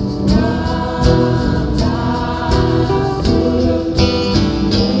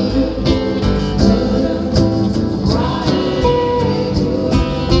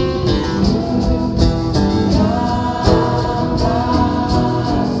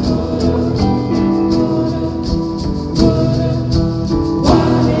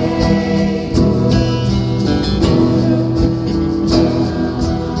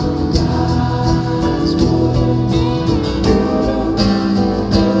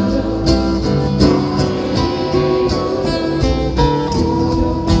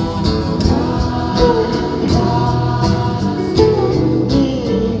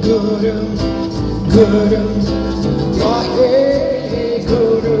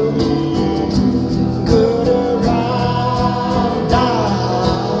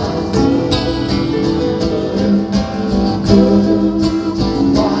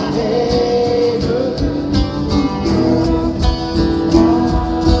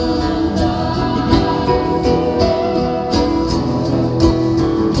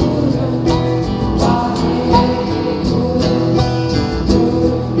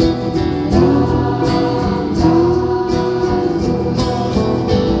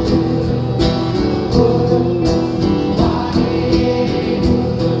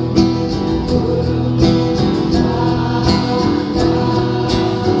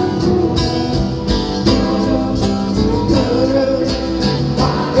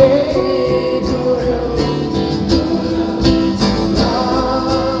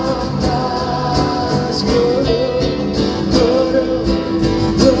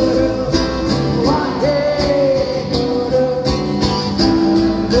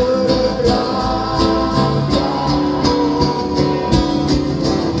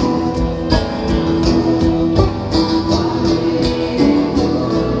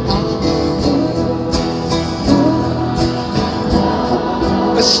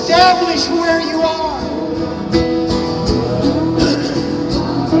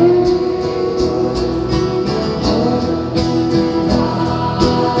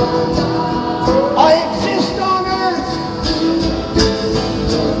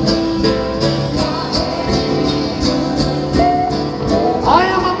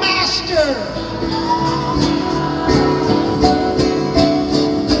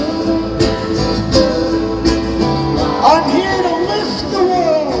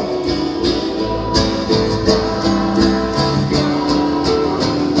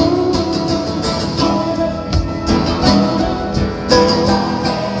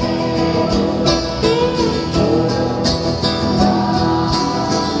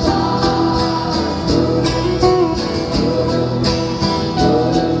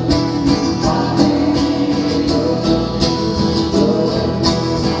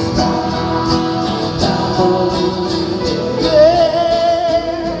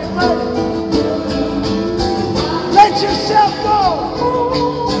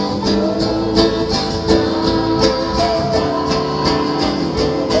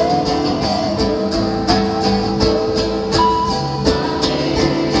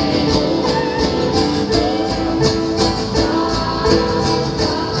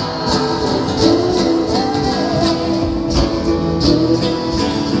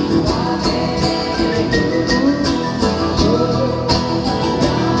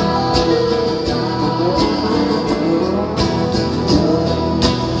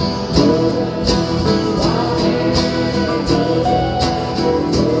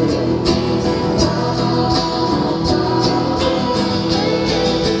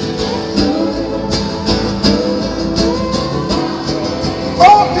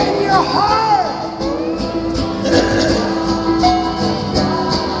your heart.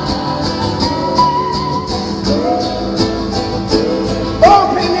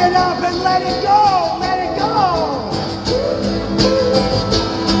 Open it up and let it go. Let it go.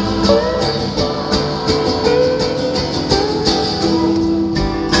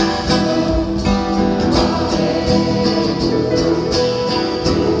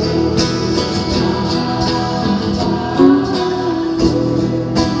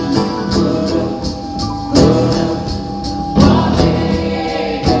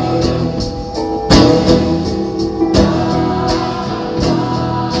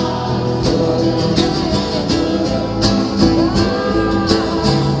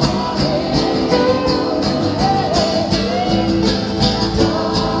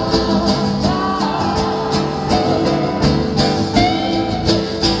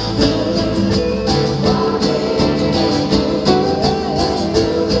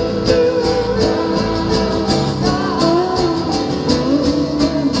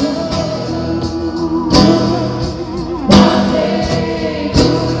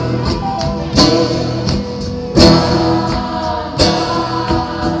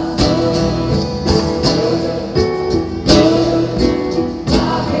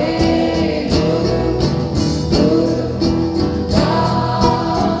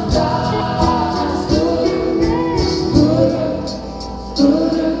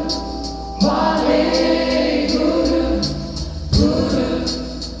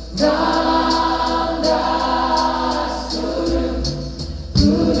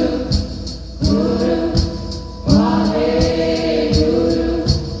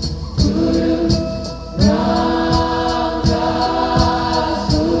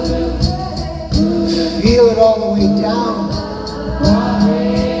 Feel it all the way down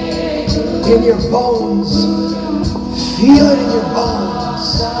in your bones. Feel it in your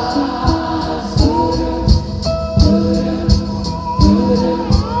bones.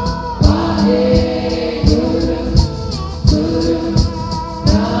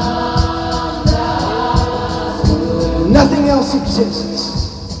 Nothing else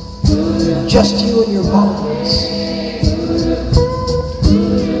exists. Just you and your bones.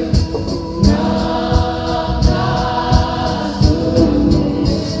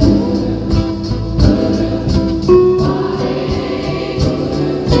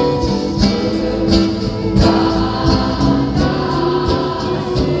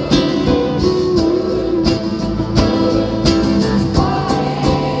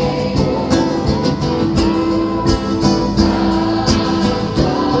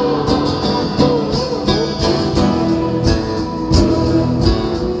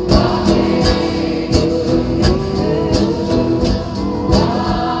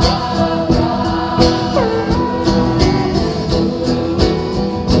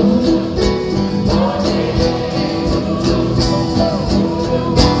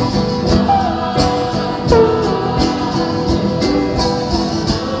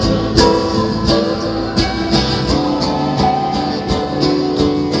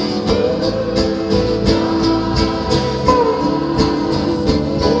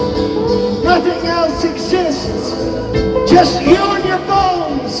 Nothing else exists. Just you and your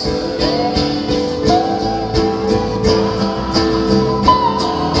bones.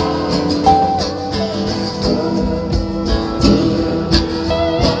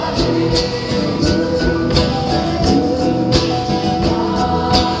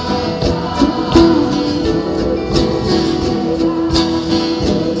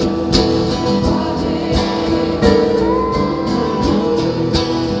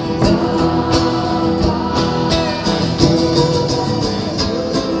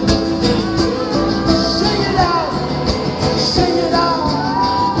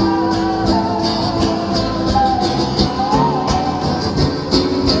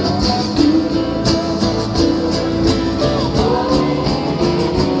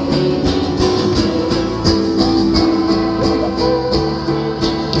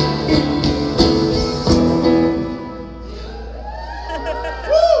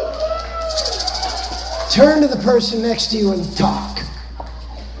 Turn to the person next to you and talk.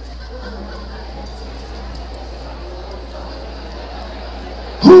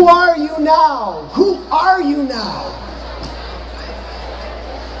 Who are you now? Who are you now?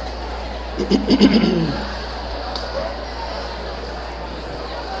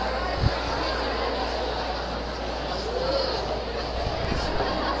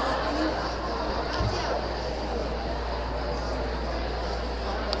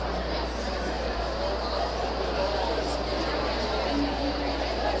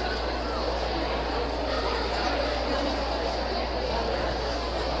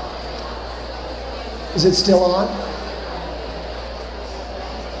 Is it still on?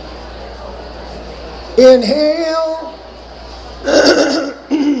 Inhale.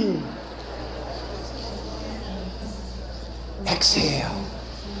 Exhale.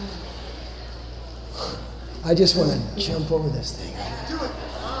 I just want to jump over this thing. Do it.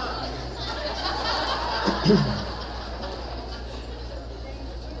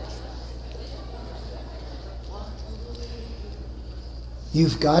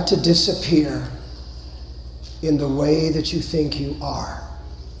 You've got to disappear in the way that you think you are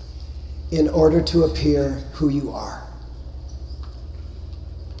in order to appear who you are.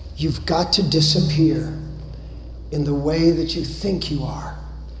 You've got to disappear in the way that you think you are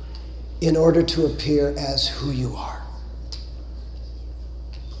in order to appear as who you are.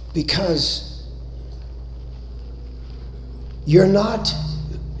 Because you're not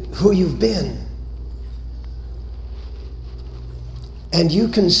who you've been. And you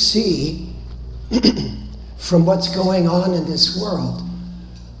can see from what's going on in this world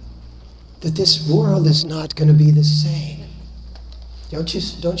that this world is not going to be the same.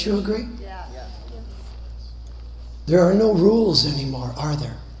 Don't you agree? Yeah. There are no rules anymore, are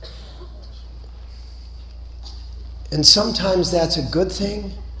there? And sometimes that's a good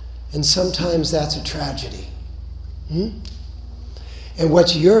thing, and sometimes that's a tragedy. And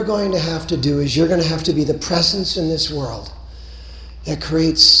what you're going to have to do is you're going to have to be the presence in this world that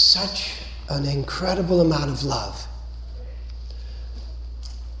creates such an incredible amount of love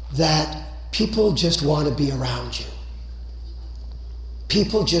that people just want to be around you.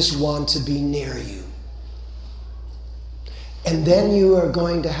 People just want to be near you. And then you are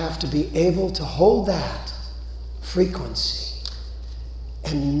going to have to be able to hold that frequency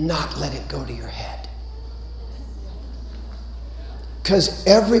and not let it go to your head. Because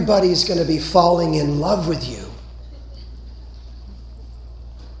everybody's going to be falling in love with you.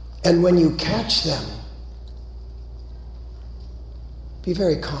 And when you catch them, be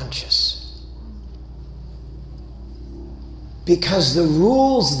very conscious. Because the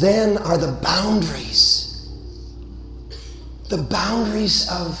rules then are the boundaries. The boundaries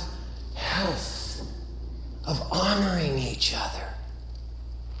of health, of honoring each other.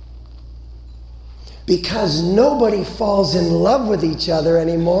 Because nobody falls in love with each other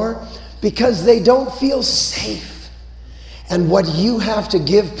anymore because they don't feel safe. And what you have to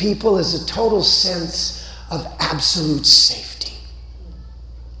give people is a total sense of absolute safety.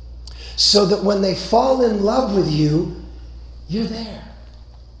 So that when they fall in love with you, you're there.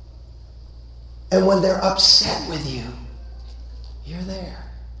 And when they're upset with you, you're there.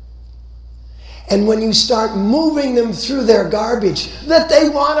 And when you start moving them through their garbage that they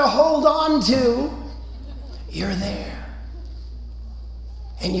want to hold on to, you're there.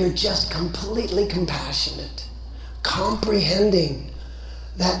 And you're just completely compassionate, comprehending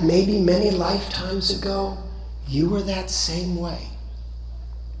that maybe many lifetimes ago you were that same way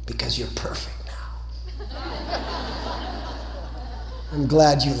because you're perfect now. I'm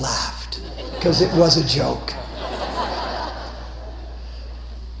glad you laughed because it was a joke.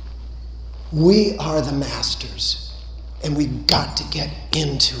 We are the masters, and we got to get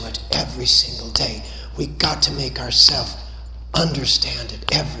into it every single day. We got to make ourselves understand it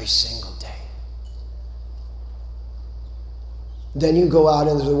every single day. Then you go out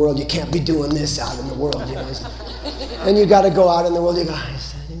into the world. You can't be doing this out in the world, you know. Then you got to go out in the world. You go,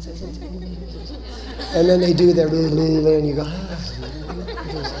 and then they do their, and you go,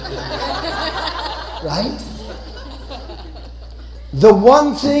 right? The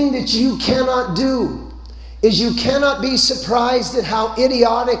one thing that you cannot do is you cannot be surprised at how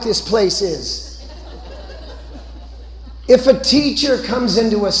idiotic this place is. If a teacher comes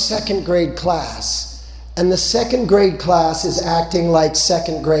into a second grade class and the second grade class is acting like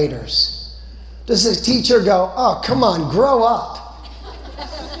second graders, does the teacher go, oh, come on, grow up?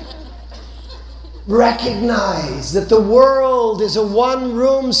 Recognize that the world is a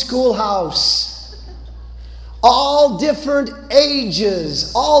one-room schoolhouse. All different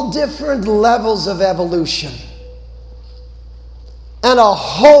ages, all different levels of evolution. And a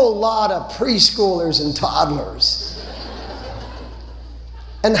whole lot of preschoolers and toddlers.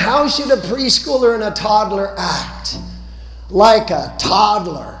 And how should a preschooler and a toddler act? Like a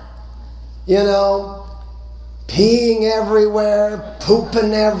toddler. You know, peeing everywhere,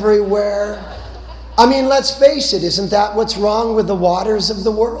 pooping everywhere. I mean, let's face it, isn't that what's wrong with the waters of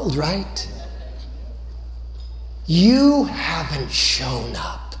the world, right? You haven't shown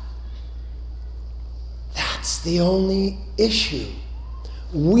up. That's the only issue.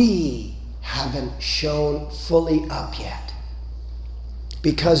 We haven't shown fully up yet.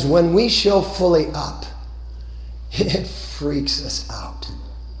 Because when we show fully up, it freaks us out.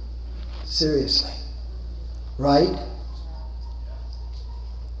 Seriously. right?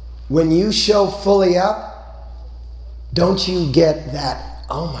 When you show fully up, don't you get that,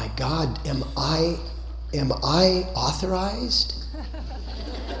 oh my God, am I authorized?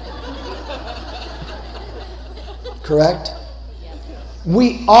 Correct?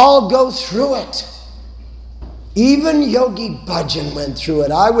 We all go through it. Even Yogi Bhajan went through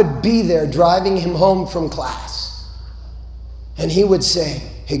it. I would be there driving him home from class. And he would say,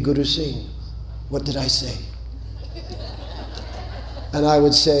 hey, Guru Singh, what did I say? And I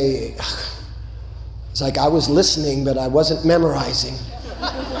would say, it's like I was listening, but I wasn't memorizing.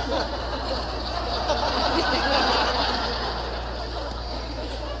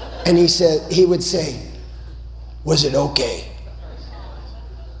 And he would say, was it okay?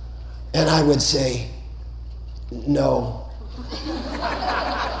 And I would say, no.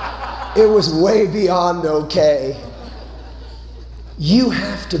 It was way beyond okay. You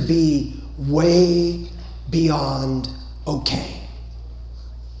have to be way beyond okay.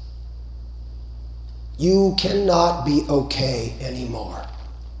 You cannot be okay anymore.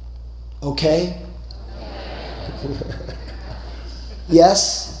 Okay?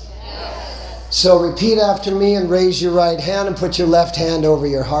 Yes? So repeat after me and raise your right hand and put your left hand over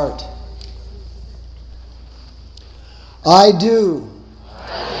your heart. I do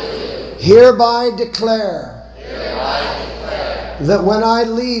hereby declare that when I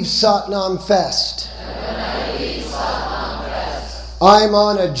leave Satnam Fest, I'm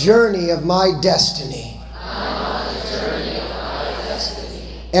on a journey of my destiny.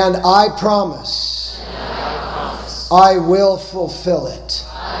 And I promise I will fulfill it.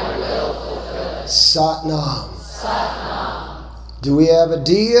 Satnam. Do we have a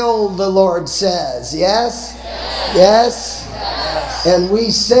deal? The Lord says. Yes? Yes? And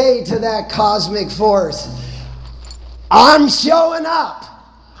we say to that cosmic force, I'm showing up.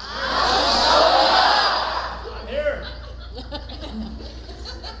 I'm here.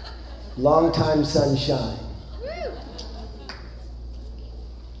 Long time sunshine.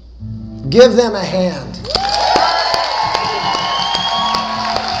 Give them a hand.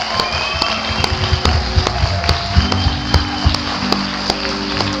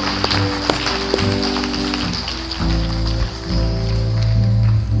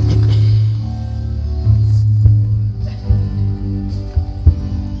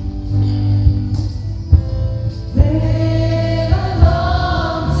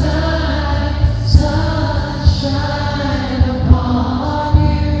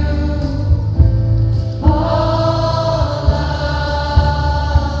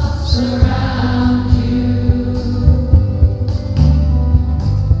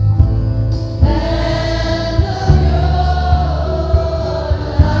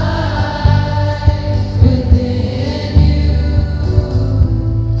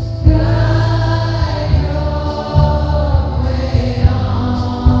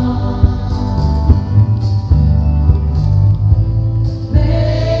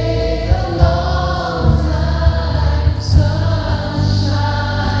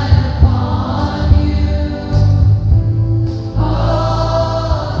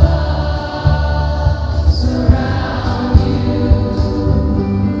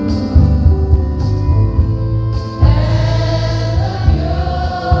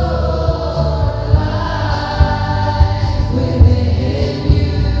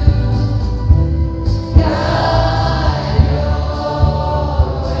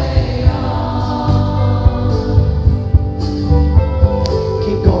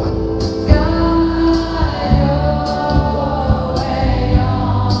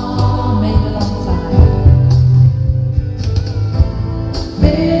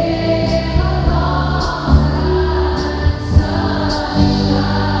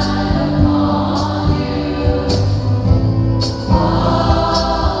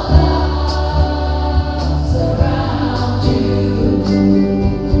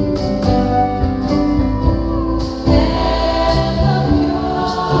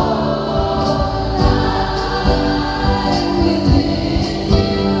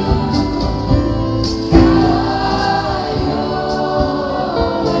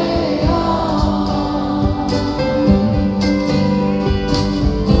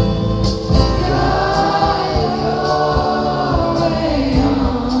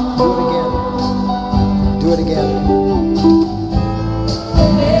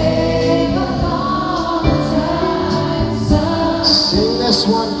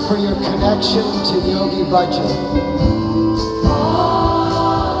 connection to Yogi Bhajan.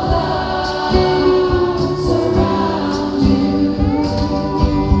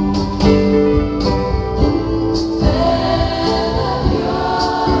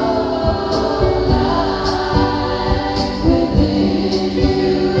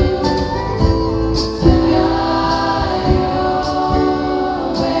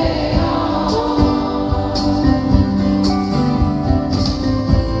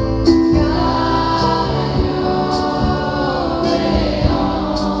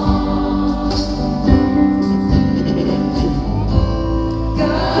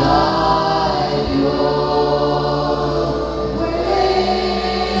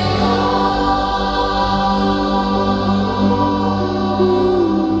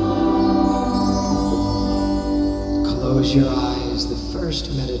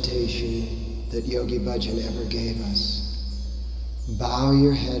 Bhajan ever gave us. Bow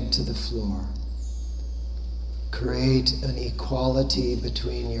your head to the floor. Create an equality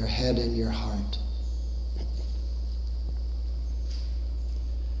between your head and your heart.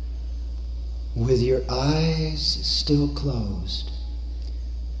 With your eyes still closed,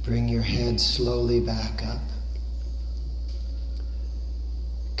 bring your head slowly back up.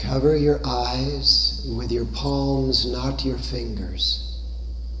 Cover your eyes with your palms, not your fingers.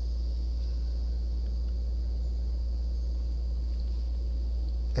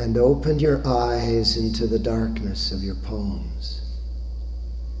 And open your eyes into the darkness of your palms.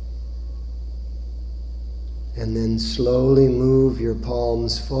 And then slowly move your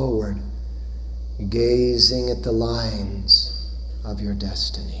palms forward, gazing at the lines of your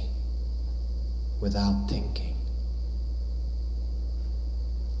destiny without thinking.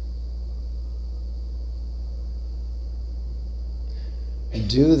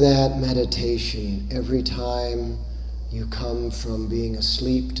 Do that meditation every time you come from being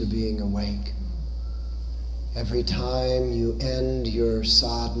asleep to being awake. Every time you end your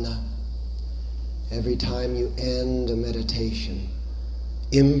sadhana, every time you end a meditation,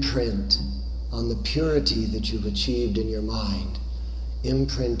 imprint on the purity that you've achieved in your mind.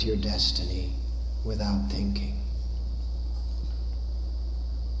 Imprint your destiny without thinking.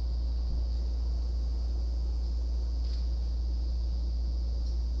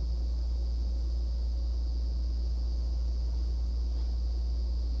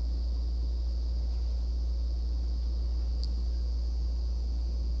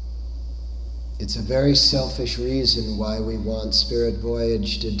 It's a very selfish reason why we want Spirit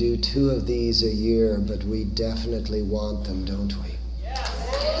Voyage to do 2 of these a year, but we definitely want them, don't we? Yeah.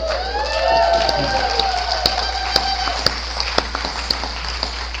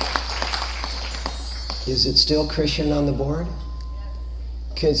 Is it still Christian on the board?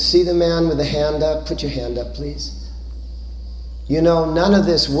 Can see the man with the hand up? Put your hand up, please. You know, none of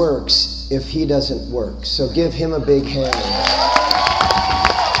this works if he doesn't work, so give him a big hand.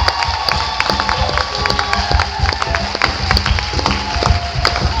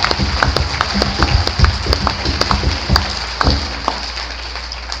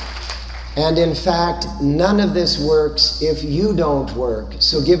 And in fact, none of this works if you don't work.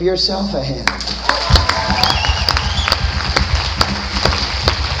 So give yourself a hand.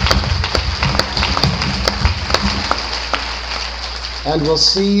 And we'll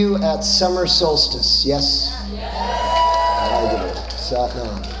see you at summer solstice. Yes? Yes. Sat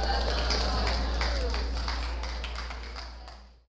Nam.